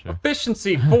liar. That's for sure.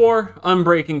 Efficiency 4,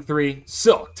 unbreaking 3,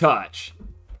 silk touch.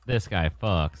 This guy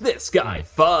fucks. This guy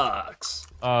fucks.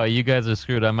 Oh, you guys are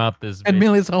screwed. I'm out this. And bitch.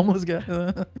 Millie's homeless guy.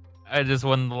 I just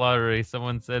won the lottery.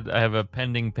 Someone said I have a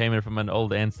pending payment from an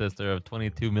old ancestor of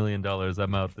 $22 million.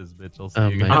 I'm out this bitch. I'll see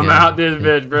you guys. I'm out this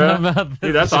bitch, bro. I'm out this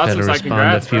Dude, that's Just awesome. gotta So respond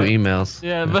congrats, to a few bro. emails.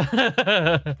 Yeah,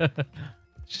 but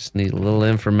Just need a little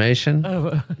information.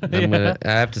 Oh, I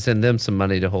have to send them some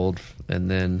money to hold,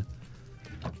 and then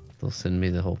they'll send me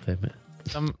the whole payment.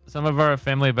 some of our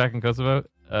family back in Kosovo,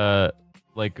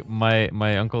 like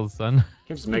my uncle's son, You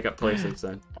can just make up places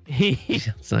then.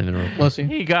 It's not even real. Bless you.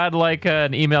 he got like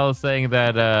an email saying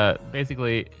that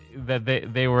basically that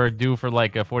they were due for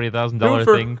like a $40,000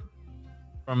 thing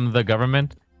from the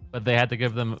government, but they had to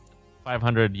give them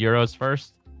 500 euros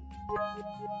first.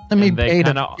 Let me And they pay to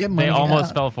kinda, get they money almost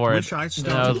out. fell for it. Wish I And I was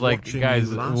started like, watching guys,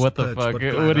 you last what the Purge, fuck? but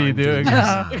glad What are you I'm doing?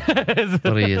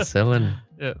 What are you selling?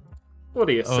 Yeah. What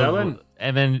are you selling?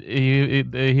 And then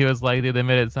he was like, dude, they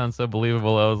made it sound so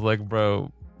believable. I was like,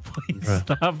 bro, please Bruh.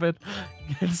 stop it.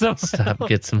 Get some Stop, help.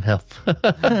 get some help.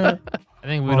 I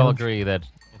think we'd all agree that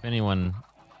if anyone,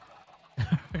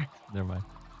 never mind.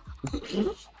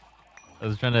 I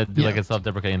was trying to do like a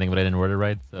self-deprecating thing, but I didn't word it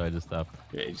right, so I just stopped.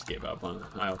 Yeah, you just gave up on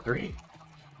aisle 3.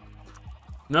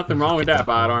 Nothing wrong with that,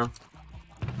 Bodarm.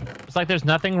 It's like there's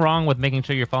nothing wrong with making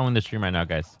sure you're following the stream right now,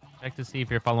 guys. Check to see if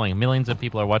you're following. Millions of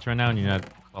people are watching right now, and you're not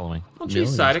following. Well,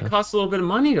 geez, side, it costs a little bit of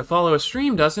money to follow a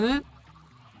stream, doesn't it?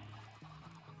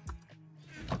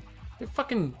 They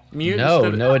fucking mute. No,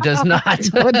 no, it does not.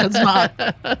 No, it does not.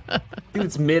 Dude,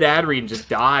 it's mid-ad read and just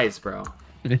dies, bro.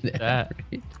 That.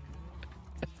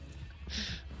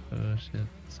 Oh shit!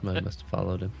 Somebody must have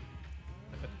followed him.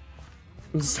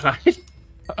 Side?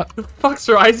 The fuck's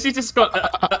wrong? Is he just got?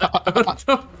 What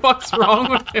the fuck's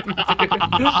wrong with him, dude?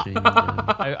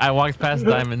 I walked past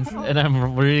Diamonds, and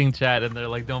I'm reading chat, and they're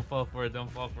like, don't fall for it, don't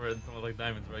fall for it. And someone's like,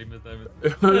 Diamonds, bro, you missed Diamonds.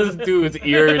 This dude's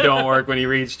ear don't work when he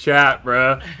reads chat,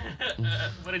 bro.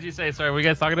 What did you say? Sorry, were you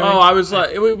guys talking to me? Oh, I was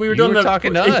like, we were doing the.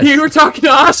 talking to us. You were talking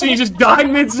to us, and you just died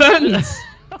mid-sentence.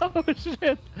 Oh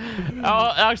shit!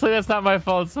 Oh, actually, that's not my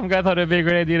fault. Some guy thought it'd be a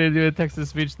great idea to do a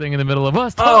text-to-speech thing in the middle of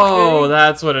us talking. Oh,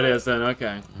 that's what it is then.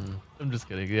 Okay. I'm just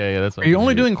kidding. Yeah, that's. Are you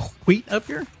only doing wheat up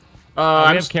here? We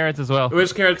I'm have carrots as well.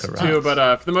 There's carrots too,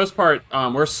 but for the most part,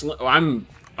 I'm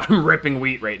ripping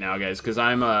wheat right now, guys, because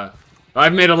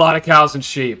I've made a lot of cows and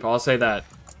sheep. I'll say that.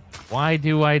 Why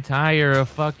do I tire a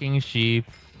fucking sheep?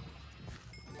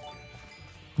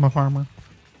 I'm a farmer.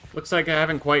 Looks like I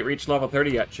haven't quite reached level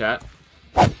 30 yet, chat.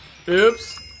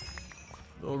 Oops.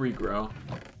 They'll regrow.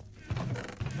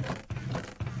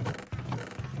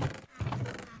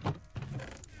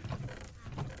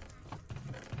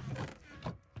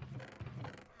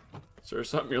 Is there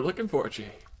something you're looking for, G?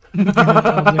 Where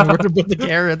to put the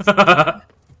carrots? I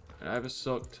have a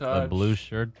silk touch. The blue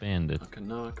shirt bandit. I can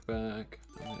knock back.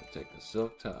 I'm gonna take the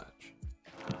silk touch.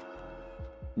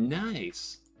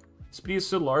 Nice. Speedy is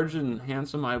so large and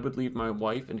handsome, I would leave my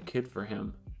wife and kid for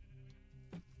him.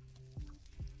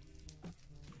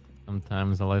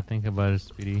 Sometimes all I think about is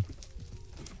Speedy.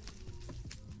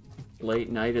 Late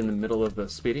night in the middle of the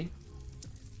Speedy?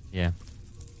 Yeah.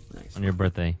 Nice. On your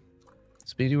birthday.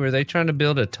 Speedy, were they trying to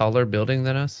build a taller building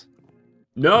than us?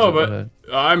 No, but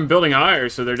I'm building higher,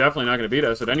 so they're definitely not going to beat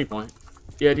us at any point.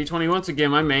 Yeah, D20, once again,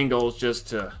 my main goal is just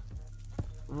to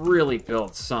really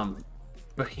build some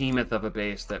behemoth of a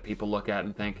base that people look at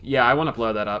and think, yeah, I want to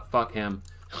blow that up. Fuck him.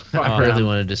 Fuck I really him.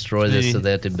 want to destroy this so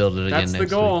they have to build it again That's next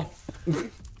the goal.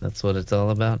 week. That's what it's all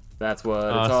about. That's what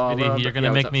it's all Speedy, about. you're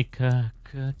gonna make me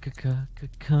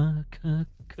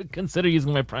consider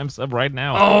using my Prime sub right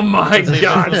now. Oh my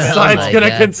God! Side's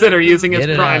gonna consider using his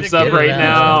Prime sub right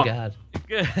now. Oh God,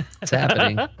 it's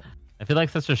happening. I feel like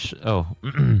such a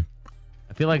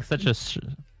I feel like such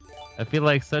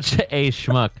a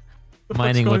schmuck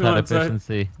mining without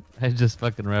efficiency. I just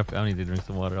fucking ref. I need to drink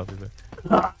some water. I'll be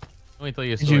back. Let me tell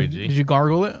you a story, G. Did you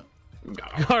gargle it?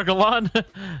 Gargle on.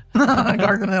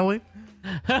 Garganelli.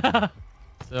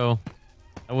 So,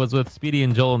 I was with Speedy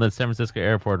and Joel in the San Francisco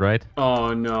airport, right?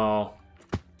 Oh no.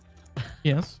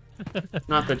 Yes.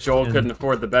 Not that Joel couldn't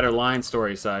afford the better line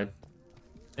story side.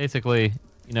 Basically,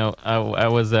 you know, I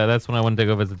was that's when I wanted to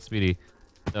go visit Speedy.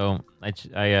 So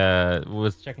I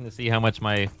was checking to see how much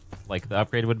my the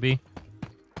upgrade would be.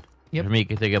 Yep. For me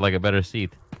to get like a better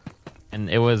seat, and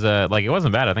it was it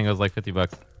wasn't bad. I think it was like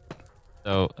 $50.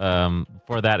 So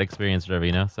for that experience, whatever,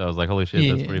 you know. So I was like, holy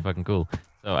shit, that's pretty fucking cool.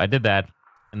 So I did that,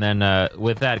 and then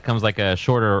with that comes like a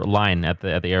shorter line at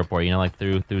the airport, you know, like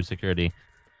through security.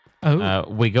 Oh.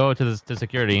 We go to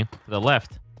security to the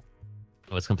left.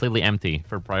 It was completely empty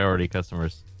for priority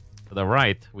customers. To the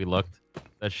right, we looked.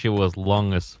 That shit was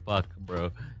long as fuck,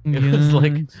 bro. It was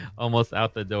like almost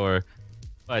out the door.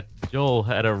 But Joel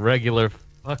had a regular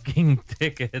fucking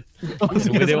ticket. We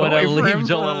didn't want to leave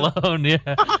Joel alone. Yeah.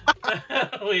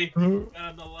 We got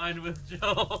on the line with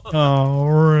Joel. Oh,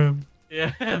 rip.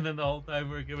 Yeah, and then the whole time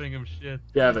we were giving him shit.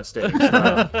 Devastating.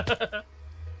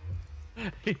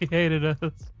 He hated us.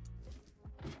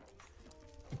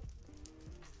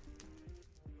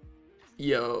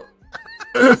 Yo.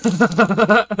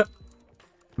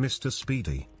 Mr.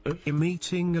 Speedy, I'm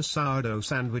eating a sourdough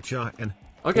sandwich and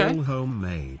Okay. all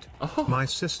homemade. Oh. My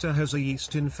sister has a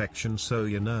yeast infection, so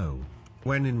you know.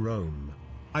 When in Rome.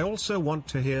 I also want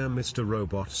to hear Mr.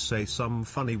 Robot say some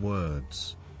funny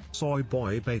words. Soy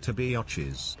boy beta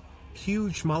biatches.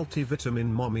 Huge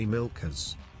multivitamin mommy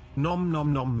milkers. Nom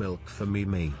nom nom milk for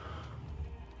me.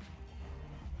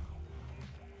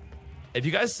 If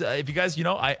you guys, you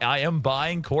know, I am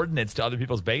buying coordinates to other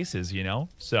people's bases, you know,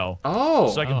 so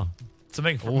I can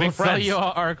make We'll sell friends. you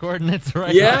our coordinates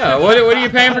right Yeah, now. what are you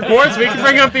paying for cords? We can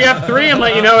bring up the F3 and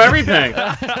let you know everything.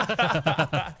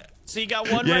 So you got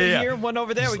one here, one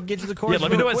over there. We can get you the Yeah, coordinates.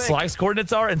 let me know what Sly's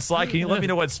coordinates are, and Sly, can you let me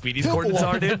know what Speedy's coordinates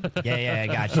are, dude? Yeah,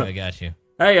 I got you.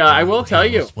 Hey, I will tell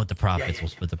you. We'll split the profits. We'll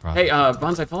split the profits. Hey,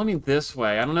 Bonsai, follow me this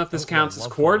way. I don't know if this counts as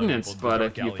coordinates, but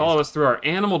if you follow us through our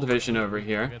animal division over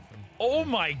here. Oh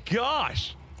my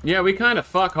gosh! Yeah, we kind of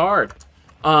fuck hard.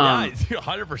 Yeah,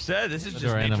 100%. This is just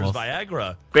nature's animals.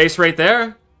 Viagra. Base right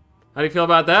there. How do you feel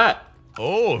about that?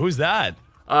 Oh, who's that?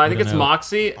 I think it's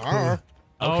Moxie. Oh,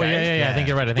 yeah. I think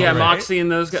you're right. I think Yeah, you're right. Moxie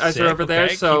and those guys Sick, are over there.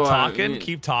 okay, So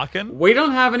keep talking. We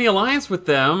don't have any alliance with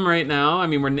them right now. I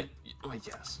mean,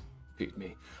 yes, feed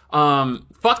me.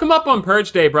 Fuck them up on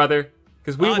Purge Day, brother,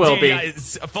 because we will dude, be. Yeah,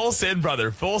 it's full sin,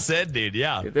 brother. Full sin, dude.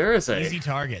 Yeah. There is a Easy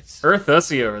targets. Earth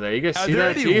Ussy over there. You guys Are see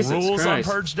there that? any Jesus rules Christ.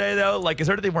 on Purge Day though? Like, is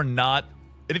there anything we're not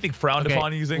anything frowned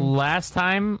upon using? Last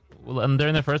time,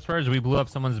 during the first Purge, we blew up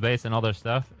someone's base and all their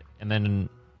stuff, and then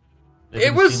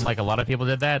it seem like a lot of people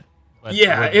did that. But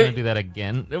Yeah, we're gonna do that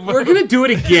again. We're gonna do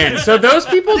it again. So those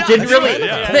people didn't really.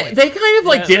 They kind of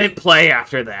like didn't play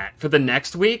after that for the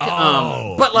next week.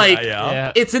 But like,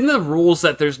 it's in the rules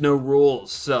that there's no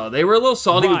rules. So they were a little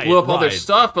salty. We blew up all their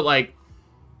stuff, but like,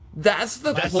 that's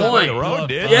the point. The road,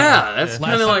 dude. Yeah, that's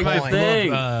kind of like the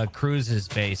thing. Cruz's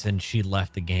base, and she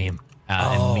left the game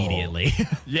immediately.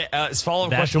 Yeah, it's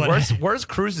follow-up That's question. what Where's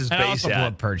Cruz's And base also at?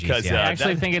 Blood Purges, 'Cause, yeah. I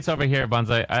actually think it's over here,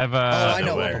 Bonsai. I've I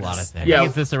know a lot of things. Yeah. I think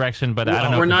it's this direction, but I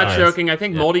don't know. We're if not it's joking. I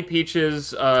think Moldy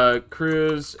Peaches,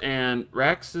 Cruz, and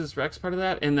Rex is part of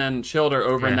that, and then Shield are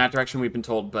over in that direction. We've been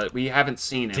told, but we haven't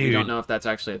seen it. We Dude. don't know if that's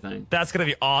actually a thing. That's gonna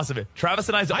be awesome. Travis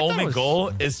and I's only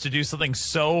goal is to do something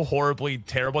so horribly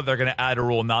terrible they're gonna add a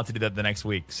rule not to do that the next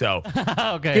week. So,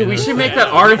 okay, Dude, we should make that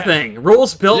our thing.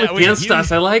 Rules built against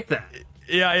us. I like that.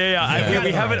 Yeah.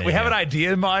 We have an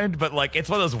idea in mind, but like it's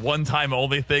one of those one-time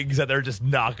only things that they're just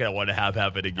not gonna want to have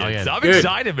happen again. So I'm Dude,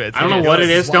 excited, man. I don't know what it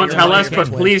is. Don't tell us, but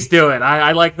please do it.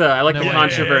 I like the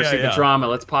controversy, yeah. the drama.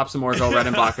 Let's pop some more Gold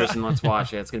Redenbachers and let's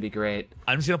watch it. It's gonna be great.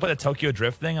 I'm just gonna play the Tokyo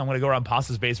Drift thing. I'm gonna go around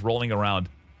Pasta's base, rolling around.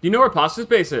 You know where Pasta's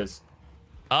base is?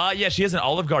 Yeah, she has an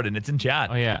Olive Garden. It's in chat.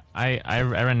 Oh yeah, I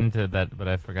ran into that, but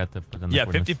I forgot to put in the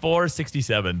coordinates.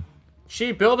 5467.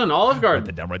 She built an Olive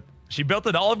Garden. She built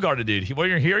an Olive Garden, dude. When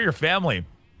you're here, your family.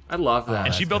 I love that.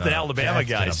 And she built an Alabama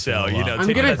guy, so you know.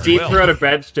 I'm gonna deep throat a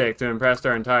bed stick to impress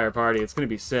our entire party. It's gonna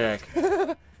be sick.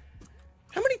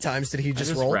 How many times did he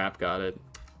just roll? Rap got it.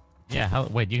 Yeah.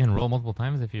 Wait, you can roll multiple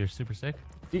times if you're super sick.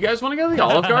 Do you guys want to go to the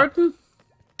Olive Garden?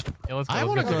 Yeah, let's go. I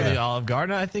want to go to the Olive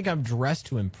Garden. I think I'm dressed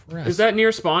to impress. Is that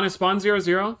near spawn? Is spawn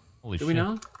 0-0? Holy Do we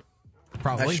know?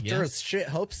 Probably. I sure as shit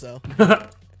hope so.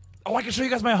 Oh, I can show you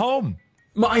guys my home.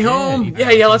 My home.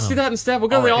 Yeah. Let's do that instead. We'll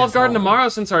go to the Olive Garden tomorrow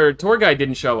since our tour guide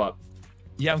didn't show up.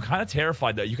 Yeah, I'm kind of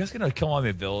terrified though. You guys gonna kill all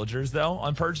my villagers though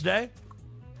on Purge Day?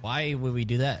 Why would we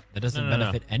do that? That doesn't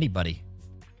benefit anybody.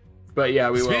 But yeah,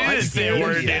 we will. I didn't say a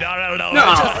word, dude.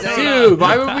 No, dude.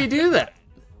 Why would we do that?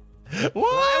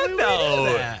 What?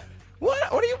 No.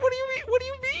 What do you mean? What do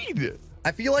you mean?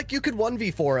 I feel like you could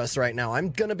 1v4 us right now. I'm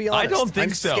gonna be honest. I don't think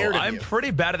I'm so. scared of I'm you.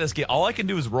 pretty bad at this game. All I can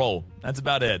do is roll. That's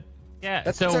about it. Yeah.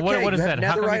 That's So okay. what is You have that?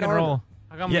 How come you netherite can armor. roll?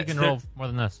 How come you can roll more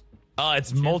than this?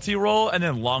 It's multi-roll and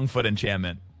then Longfoot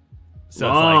enchantment. So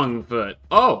Longfoot.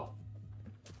 Oh.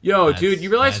 Yo, dude,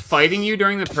 you realize fighting you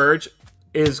during the Purge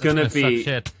is gonna be...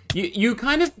 Shit. You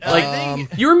kind of,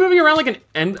 like, you were moving around like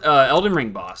an Elden Ring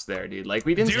boss there, dude. Like,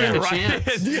 we didn't stand a chance.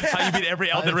 How you beat every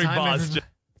Elden Ring boss.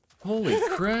 Holy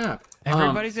crap.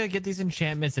 Everybody's gonna get these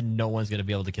enchantments and no one's gonna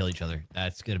be able to kill each other.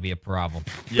 That's gonna be a problem.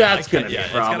 Yeah, That's gonna be a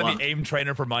problem. It's gonna be aim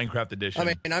trainer for Minecraft Edition. I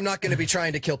mean, I'm not gonna be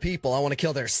trying to kill people. I want to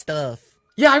kill their stuff.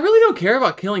 Yeah, I really don't care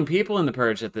about killing people in the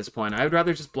Purge at this point. I would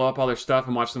rather just blow up all their stuff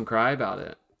and watch them cry about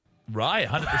it. Right,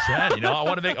 100%. You know, I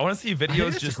want to see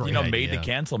videos just made to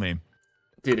cancel me.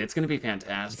 Dude, it's gonna be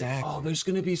fantastic. Exactly. Oh, there's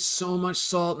gonna be so much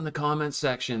salt in the comment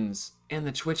sections and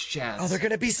the Twitch chats. Oh, they're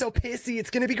gonna be so pissy. It's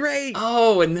gonna be great.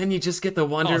 Oh, and then you just get the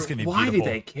wonder, it's gonna be why do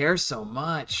beautiful. they care so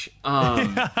much?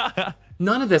 None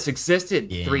of this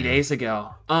existed 3 days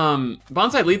ago.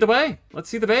 Bonsai, lead the way. Let's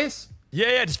see the base.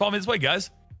 Yeah, just follow me this way, guys.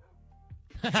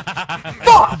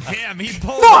 Fuck! Damn, he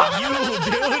pulled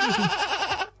you,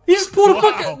 dude. He just pulled a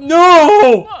fucking...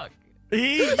 No!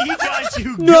 He got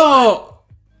you. No!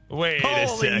 Wait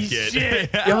Holy a second. shit.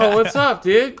 Yo, what's up,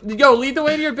 dude? Yo, lead the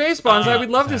way to your base, Bonsai. We'd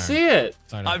love to see it.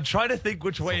 I'm trying to think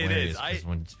which way it is.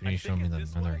 When you showed me the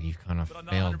nether, he kind of but I'm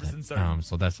not failed 100% that, certain.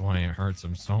 so that's why it hurts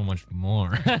him so much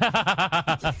more.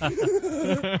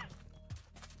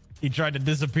 He tried to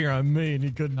disappear on me and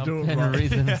he couldn't do it. 10 right.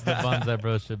 reasons the Bonsai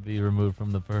Bros should be removed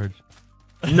from the Purge.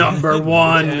 Number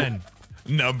one.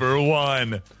 Number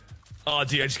one. Oh,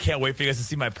 dude, I just can't wait for you guys to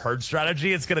see my Purge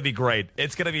strategy. It's gonna be great.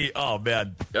 It's gonna be, oh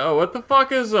man. Yo, what the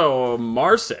fuck is a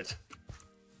Marset?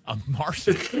 A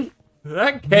Martian?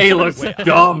 That K looks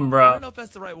dumb, I bro. don't know if that's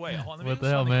the right way. Hold on, let me What the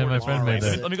just hell, find man? My coordinates. friend made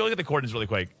that. Let me go look at the coordinates really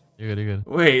quick. You're good, you're good.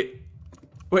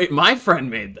 Wait, my friend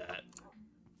made that.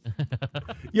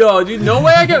 Yo, dude, no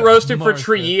way I get roasted for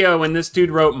Trio when this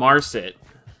dude wrote Marset.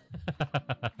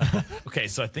 Okay,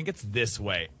 so I think it's this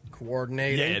way.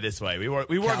 Coordinating. Yeah, this way. We were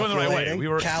going the right way. We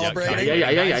were Calibrating.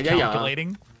 Yeah.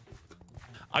 Calculating.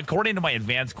 According to my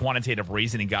advanced quantitative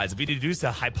reasoning, guys, if we deduce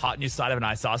the hypotenuse side of an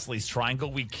isosceles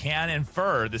triangle, we can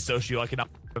infer the socioeconomic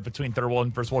between third world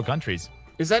and first world countries.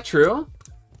 Is that true?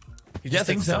 Yeah, I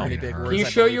think so. Big Can words, you I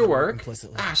show believe your him work?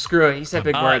 implicitly. Ah, screw it. He said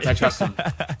big words. I trust him.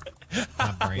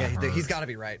 Yeah, he's got to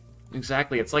be right.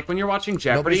 Exactly. It's like when you're watching Nobody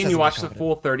Jeopardy and says you I'm watch the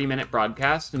confident. full 30-minute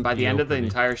broadcast, and by the end of the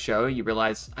entire show, you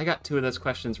realize, I got 2 of those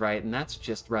questions right, and that's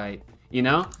just right. You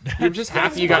know? You're just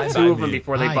happy you got 2 of them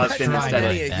before they bust in That's instead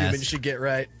many of... a human should get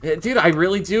right. Dude, I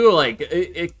really do. Like,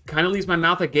 it kind of leaves my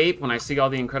mouth agape when I see all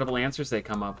the incredible answers they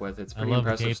come up with. It's pretty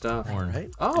impressive stuff. Right?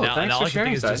 Oh, now, thanks now for all I can sharing,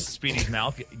 think is Zed. just Speedy's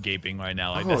mouth gaping right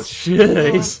now. Like Oh, this.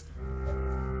 jeez.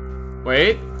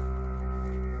 Wait.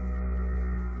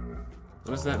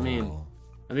 What does that mean?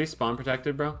 Are these spawn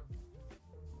protected, bro?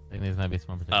 I think these might be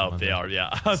spawn protected. Oh, they are, yeah.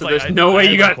 I was So like, there's no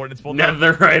way you got coordinates pulled up.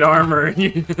 netherite armor and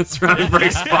you just trying to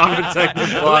break spawn protected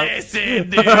block. Listen,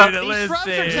 dude,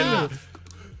 listen.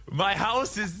 My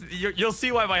house is, you'll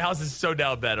see why my house is so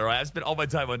down bad, all right? I've spent all my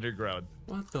time underground.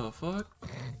 What the fuck?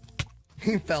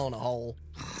 He fell in a hole.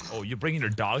 Oh, you're bringing your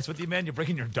dogs with you, man? You're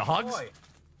bringing your dogs?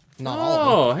 Not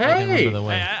all of them. Hey!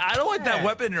 Hey, I don't like that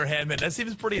weapon in your hand, man. That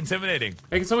seems pretty intimidating.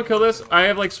 Hey, can someone kill this? I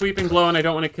have like sweeping blow and I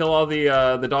don't want to kill all the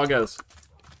doggos.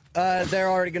 They're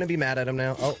already gonna be mad at him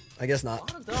now. Oh, I guess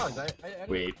not.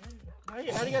 Wait. How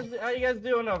you guys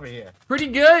doing over here? Pretty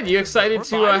good. You excited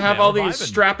to vibing, have man, all we're these vibing.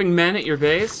 strapping men at your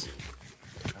base?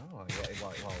 Oh, yeah,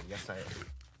 well,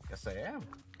 yes I am.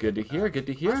 Good to hear. Good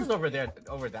to hear. This is over there,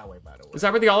 over that way, by the way. Is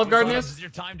that where the Olive Garden This is? is your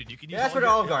time, dude. You can use Yeah, that's all where the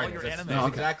your- Olive Garden all is. your It's anime.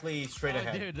 exactly straight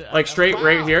ahead. Dude, Like straight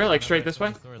right here? Like straight this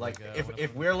way? Like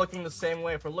if we're looking the same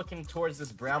way, if we're looking towards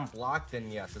this brown block,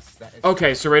 then yes, it's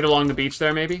Okay, so right along the beach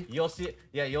there, maybe? You'll see,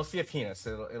 yeah, you'll see a penis.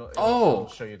 It'll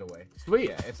show you the way. Sweet.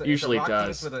 Yeah, it's Usually it's a rock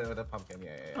does. penis with a pumpkin.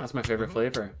 Yeah. Oh, that's my favorite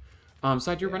flavor.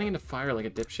 Side, you're running into fire like a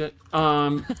dipshit.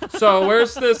 So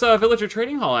where's this villager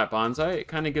trading hall at, Bonsai? It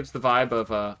kind of gives the vibe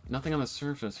of nothing on the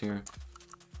surface here.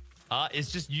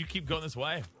 It's just you keep going this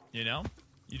way. You know,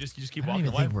 you just keep I don't walking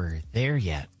even away. think we're there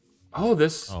yet. Oh,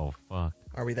 this. Oh fuck.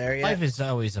 Are we there yet? Life is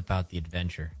always about the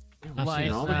adventure.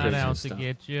 Life's not out to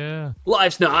get you.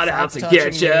 Life's not out to touching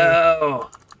get me. you.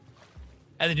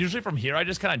 And then usually from here, I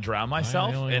just kind of drown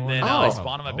myself, the only and one? then Oh. I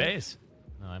spawn on my base.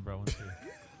 No, I brought one too.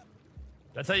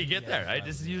 That's how you get there, right?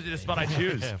 This is usually the spot I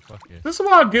choose. Yeah, fuck it. This is a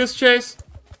wild goose chase.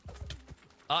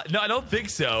 No, I don't think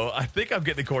so. I think I'm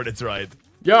getting the coordinates right.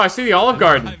 Yo, I see the Olive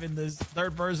Garden. I'm in this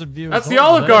third-person view. That's the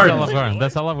Olive Garden. Olive Garden.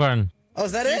 That's Olive Garden. Oh,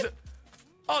 is that it?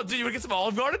 Oh, dude, you want to get some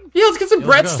Olive Garden? Yeah, let's get some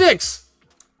let's go. breadsticks.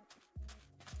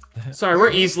 Sorry,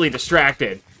 we're easily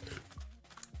distracted.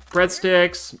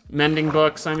 Breadsticks, mending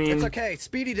books, I mean. It's okay.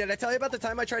 Speedy, did I tell you about the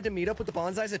time I tried to meet up with the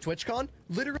Bonsais at TwitchCon?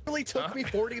 Literally took me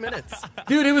 40 minutes.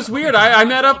 Dude, it was weird. I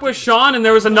met up with Sean, and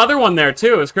there was another one there,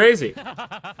 too. It was crazy.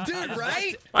 Dude,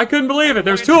 right? I couldn't believe it.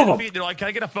 There's two of them. They're like, can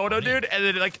I get a photo, dude? And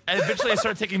then eventually I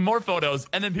started taking more photos,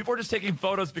 and then people were just taking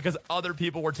photos because other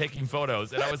people were taking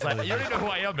photos, and I was like, you don't even know who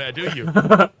I am, man, do you?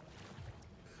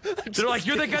 They're like,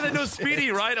 you're the guy that knows Speedy,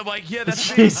 right? I'm like, yeah,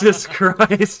 that's me. Jesus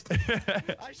Christ.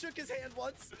 I shook his hand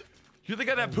once. You're the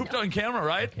guy that pooped on camera,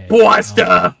 right?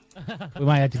 Buster. We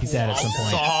might have to get that at some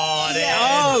point.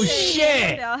 Oh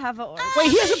shit! I'll have a Wait,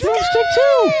 he has a broomstick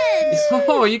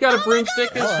too. Oh, you got a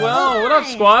broomstick as well. What up,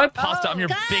 squad? Pasta, I'm your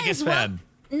biggest fan.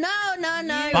 No.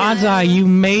 Bonsai, you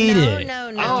made it.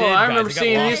 Oh, I remember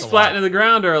seeing you splat into the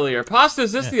ground earlier. Pasta,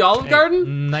 is this the Olive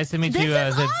Garden? Nice to meet you,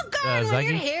 This is Olive Garden when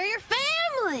you're Zaggy. here, your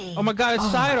family. Oh my god,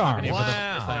 it's sidearm.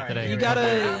 Wow. You got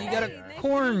a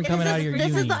corn coming out of your This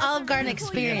is uni. the Olive Garden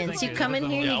experience. You come in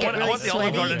here, Yeah, you I get want really the Olive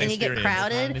sweaty, Garden and you get experience.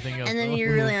 crowded, and then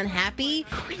you're really unhappy,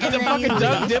 and then you Fucking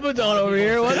Doug Dimmadome over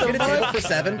here. What the Get a table fuck? for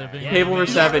 7. Table for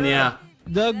 7, yeah.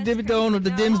 Doug Dimmadome of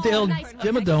the Dimsdale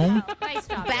Dimmadome.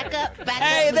 back up.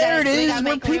 Hey, there it is.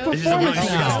 We're peak This is a really performance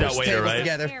stressed now. out waiter, right?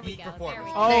 Together.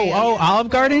 Oh, Olive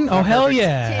Garden? Oh, hell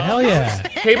yeah. Hell yeah.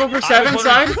 Table for 7,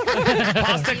 side?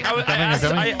 Pasta,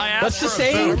 I asked What's the for a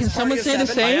saying? booth. Can someone say the I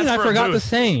saying? asked I for a forgot the booth.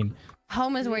 saying.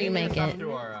 Home is where you make it.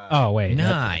 Oh, wait.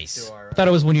 Nice. I thought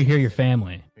it was when you hear your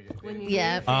family.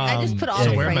 Yeah, I just put all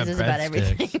the where are my phrases about breadsticks?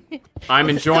 everything. I'm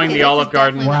enjoying the Olive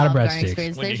Garden. We're out of Olive Garden breadsticks.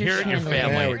 experience. When you There's hear it in your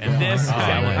chandelier. family, and this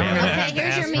family. Okay,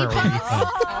 here's your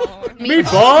meatballs.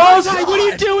 Meatballs? What are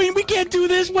you doing? We can't do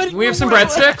this. What? We have some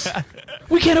breadsticks?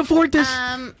 We can't afford this.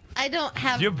 I don't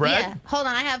have. Do you have bread? Yeah, hold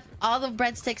on. I have all the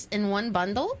breadsticks in one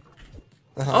bundle.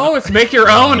 Oh, it's make your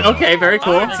own. Okay, very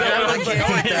cool.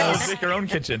 Make your own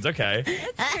kitchens, okay.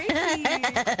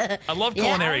 I love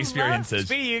culinary experiences.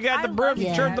 Speedy, you got the broom. You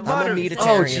Yeah. turned the I'm a butter. Oh,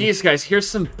 meatitarian. jeez, guys. Here's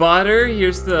some butter.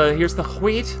 Here's the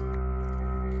wheat.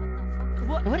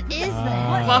 What is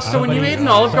that? Pasta, when you made an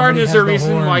Olive Garden, is there a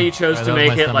reason why you chose to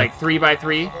make it like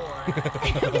 3x3?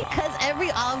 Because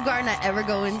every Olive Garden I ever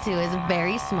go into is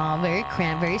very small, very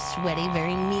cramped, very sweaty,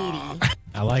 very meaty.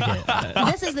 I like it.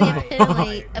 This is the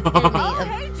epitome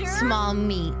of small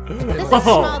meat. This is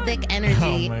small dick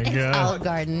energy. It's Olive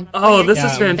Garden. Oh, this is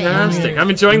Yeah, fantastic. I'm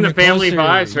enjoying the family closer,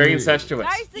 vibes. Very you- incestuous.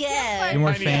 Yeah. You're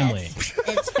more family.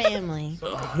 It's family.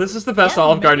 This is the best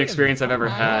Olive Garden experience I've ever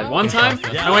had. One time,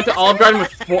 I went to Olive Garden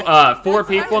with four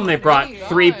people, and they brought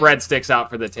 3 breadsticks out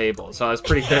for the table. So I was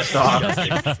pretty pissed off.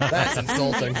 That's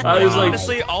insulting. I was like,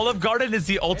 Honestly, Olive Garden is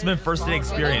the ultimate first day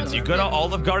experience. You go to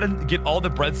Olive Garden, get all the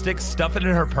breadsticks, stuff it in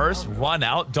her purse, run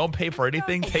out, don't pay for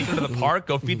anything, take her to the park,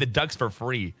 go feed the ducks for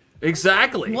free.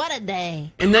 exactly. What a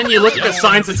day. And then you look at the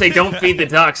signs that say "Don't feed the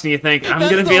ducks," and you think, "I'm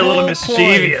gonna be a little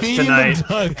mischievous tonight."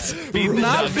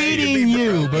 Not feeding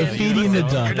you, but feeding the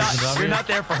ducks. You're not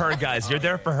there for her, guys. You're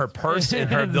there for her purse and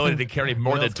her ability to carry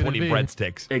more than 20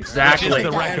 breadsticks. Exactly. Which is the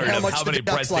And record how of much how do many the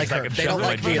ducks breadsticks like I her? can They shove don't in my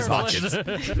like me as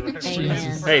much.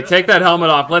 Amen. Hey, take that helmet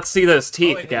off. Let's see those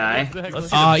teeth, guy. Yeah. I Let's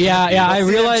see the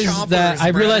realized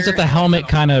chompers, that the helmet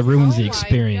kind of ruins the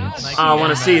experience. I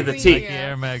want to see the teeth.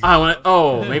 I want.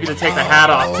 Oh, maybe to take the hat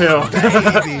off too.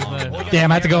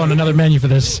 Damn, I have to go on another menu for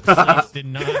this. Did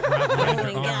not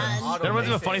wrap your arms. There was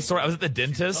a funny story. I was at the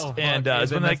dentist, and it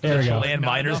was when like the There we go. land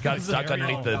miners got stuck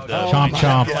underneath the Chomp,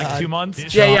 chomp. for like 2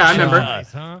 months. Yeah, I remember.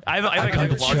 I have like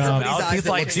a large mouth. He's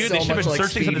like, dude, they should have been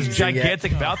searching for this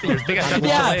gigantic mouth of yours. Big ass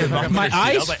Yeah, my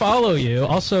eyes follow you.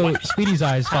 Also, Speedy's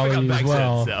eyes follow you as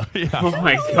well. Oh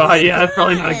my god, yeah, that's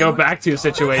probably not a go back to I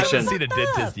situation. haven't seen a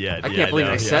dentist yet. I can't believe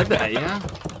I said that, yeah?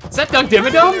 Is that Doug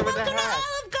Dimmadome?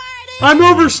 I'm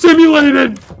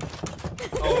overstimulated!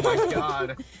 Oh my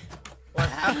god. What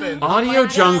happened? Audio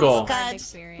Jungle.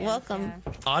 Welcome.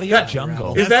 Audio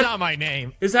Jungle. Is that not my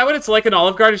name? Is that what it's like in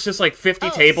Olive Garden? It's just like 50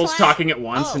 tables talking at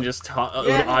once and just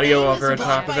audio over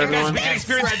top of everyone? We can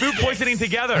experience food poisoning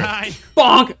together.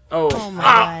 Bonk! Oh my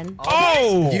god.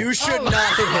 Oh! You should not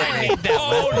have hit me.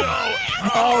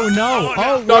 Oh no!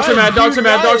 Oh, Dogs are mad, dogs are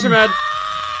mad, dogs are mad.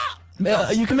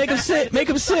 You can make him sit. Make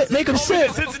him sit. Make him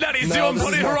sit. Cincinnati's doing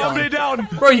putting Harambe down.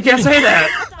 Bro, you can't say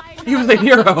that. He was a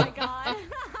hero.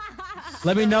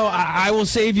 Let me know. I will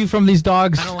save you from these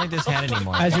dogs. I don't like this hat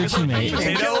anymore. As your teammate.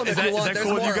 Potato? Is that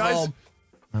cool with you guys?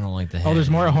 I don't like the hat. Oh, there's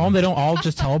more at home? They don't all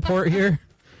just teleport here?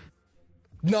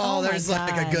 No, there's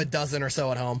like a good dozen or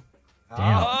so at home.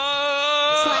 Damn.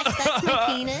 Slack, that's my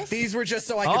penis. These were just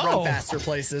so I could run faster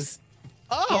places.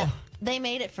 Yeah, they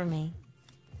made it for me.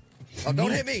 Oh,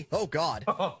 don't hit me. Oh, God.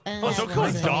 Don't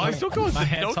kill the dogs. Don't kill the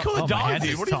dogs,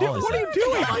 dude. What are you doing? What are you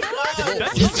doing?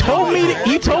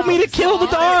 He told me to kill the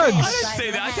dogs. I didn't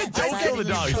say that. I said don't kill the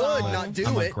dogs. Not do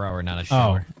I'm a it. grower, not a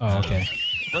shower. Oh, okay.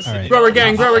 All right. Grower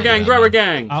gang, grower gang, grower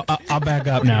gang. I'll back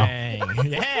up now.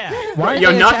 Yeah. Why are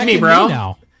Yo, they knock me, attacking bro.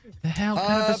 now? The hell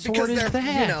kind of a sword Because is they're,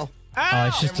 that? you know.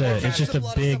 It's just a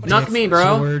big Knock dick me,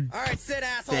 bro. sword. All right, sit,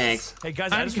 assholes. Thanks. Hey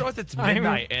guys, I just realized it's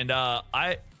midnight, and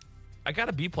I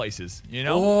gotta be places. You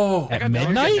know? Oh. I got At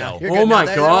midnight? now. You're Oh good my now.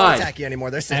 They God. don't attack you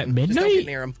anymore. They're sitting. At Just don't midnight? get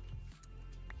near them.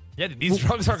 Yeah, these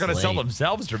drugs aren't gonna sell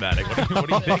themselves, dramatic.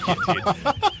 What are you thinking, dude?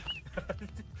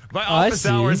 My office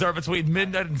hours are between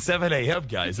midnight and 7 a.m.,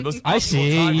 guys. The most I optimal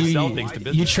see. time to sell things to You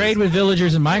businesses. trade with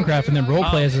villagers in Minecraft and then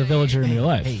roleplay as a villager in real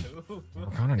life. Hey, we're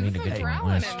gonna need to get to my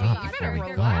last stop before we go.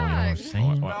 You know what I'm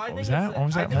saying? What was that? What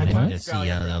was that? I need to see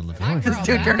the villagers.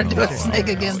 Dude, you're gonna do a snake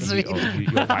against me.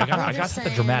 I got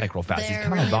something dramatic real fast. He's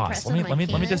kind of my boss. Let me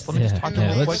just talk to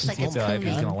him real quick and see if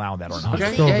he's gonna allow that or not.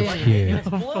 Okay. Go over here.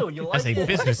 As a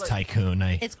business tycoon,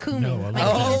 It's Kumi. know a lot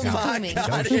Oh It's my Kumi.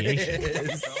 God, it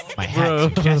is. my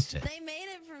hat suggests it. They made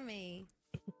it for me.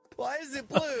 Why is it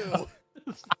blue?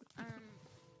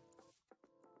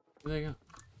 There you go.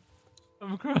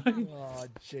 I'm crying. Oh,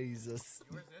 Jesus.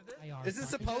 Is it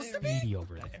supposed to be? Speedy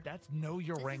over there. That's know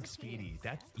your rank, Speedy.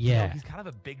 That's Yeah. he's kind of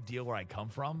a big deal where I come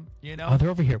from. You know. Oh,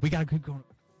 they're over here. We gotta keep going.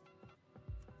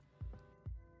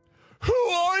 Who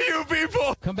are you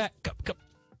people? Come back. Come.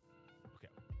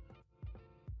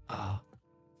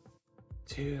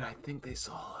 Dude, I think they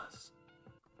saw us.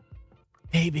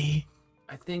 Maybe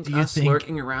I think Do you us think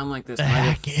lurking around like this the might hat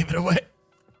have... gave it away.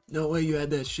 No way you had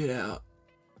that shit out.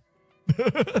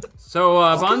 So,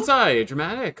 Bonsai,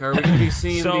 dramatic. Are we going to be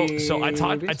seeing So I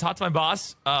talked to my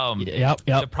boss. Yep.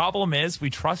 The problem is we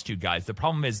trust you guys. The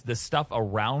problem is the stuff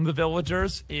around the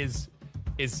villagers is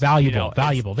Valuable. you know,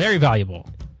 Valuable. Very valuable.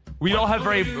 We don't have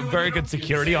very good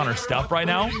security on our stuff right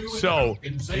now, so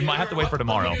we might have to wait for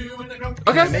tomorrow.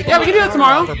 Okay, yeah, we can do that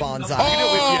tomorrow. For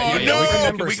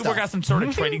bonsai. We can work out some sort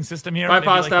of trading system here. Bye, Maybe,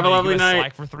 Foster. Have a maybe lovely give us night.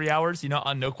 Slack for 3 hours, you know,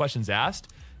 on no questions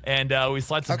asked, and we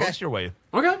slide some books your way.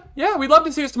 Okay, yeah, we'd love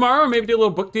to see us tomorrow, or maybe do a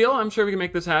little book deal. I'm sure we can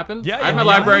make this happen. Yeah, I have my yeah.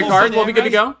 library Yeah. card. We'll be good to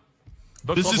go.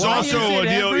 This is also a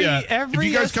deal, yeah. If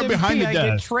you guys come behind the I get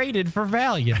desk. traded for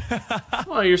value.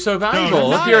 Well, you're so valuable.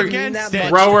 not Look, you're against it.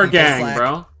 grower People gang, slack.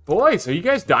 bro. Boys, are you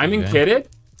guys diamond Okay. kitted?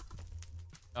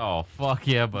 Oh fuck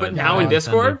yeah, bud. But now in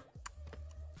Discord?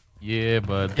 Yeah,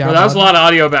 bud. Bro, that was a lot of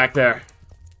audio back there.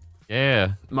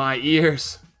 Yeah. My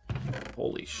ears.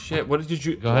 Holy shit! What did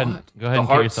you? Go ahead. What? Go ahead The and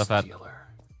kill heart yourself out. stealer.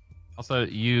 Also,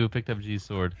 you picked up G's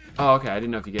sword. Oh, okay. I didn't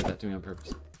know if you gave that to me on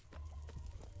purpose.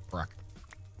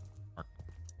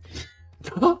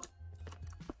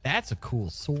 That's a cool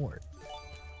sword.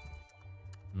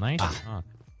 Nice. Ah.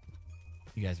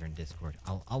 You guys are in Discord.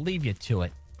 I'll leave you to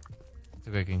it. It's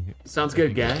okay, King. Sounds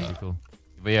good, Pretty gang. Cool.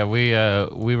 But yeah, we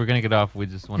were gonna get off. We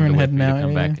just wanted We're to wait heading for you to out,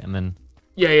 come yeah. back, and then.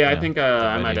 Yeah, I Yeah, think get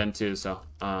I might ready. end too. So,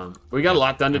 we got a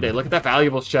lot done today. Look at that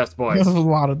valuables chest, boys. There's a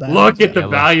lot of that. Look at the Yeah,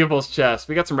 look. valuables chest.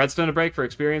 We got some redstone to break for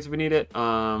experience if we need it.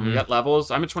 We got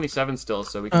levels. I'm at 27 still,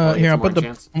 so we can probably Here, get I'll some more put the.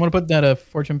 chance. I'm gonna put that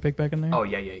fortune pick back in there. Oh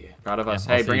yeah. Proud of us.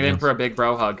 Yeah, I'll Hey, see bring you it in guys. for a big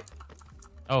bro hug.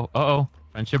 Oh.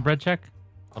 Friendship bread check.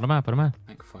 Put him on. Put him on.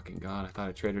 Thank fucking God. I thought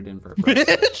I traded in for a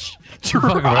Fish.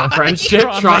 friendship.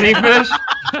 Tronny fish.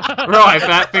 Bro, I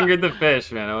fat fingered the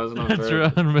fish, man. I wasn't on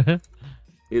purpose. Man.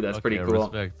 Dude, that's pretty Okay, cool.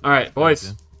 respect. All right, boys.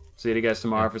 Thanks, See you guys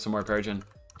tomorrow for some more purging.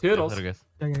 Toodles. Later,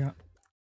 guys. Yeah.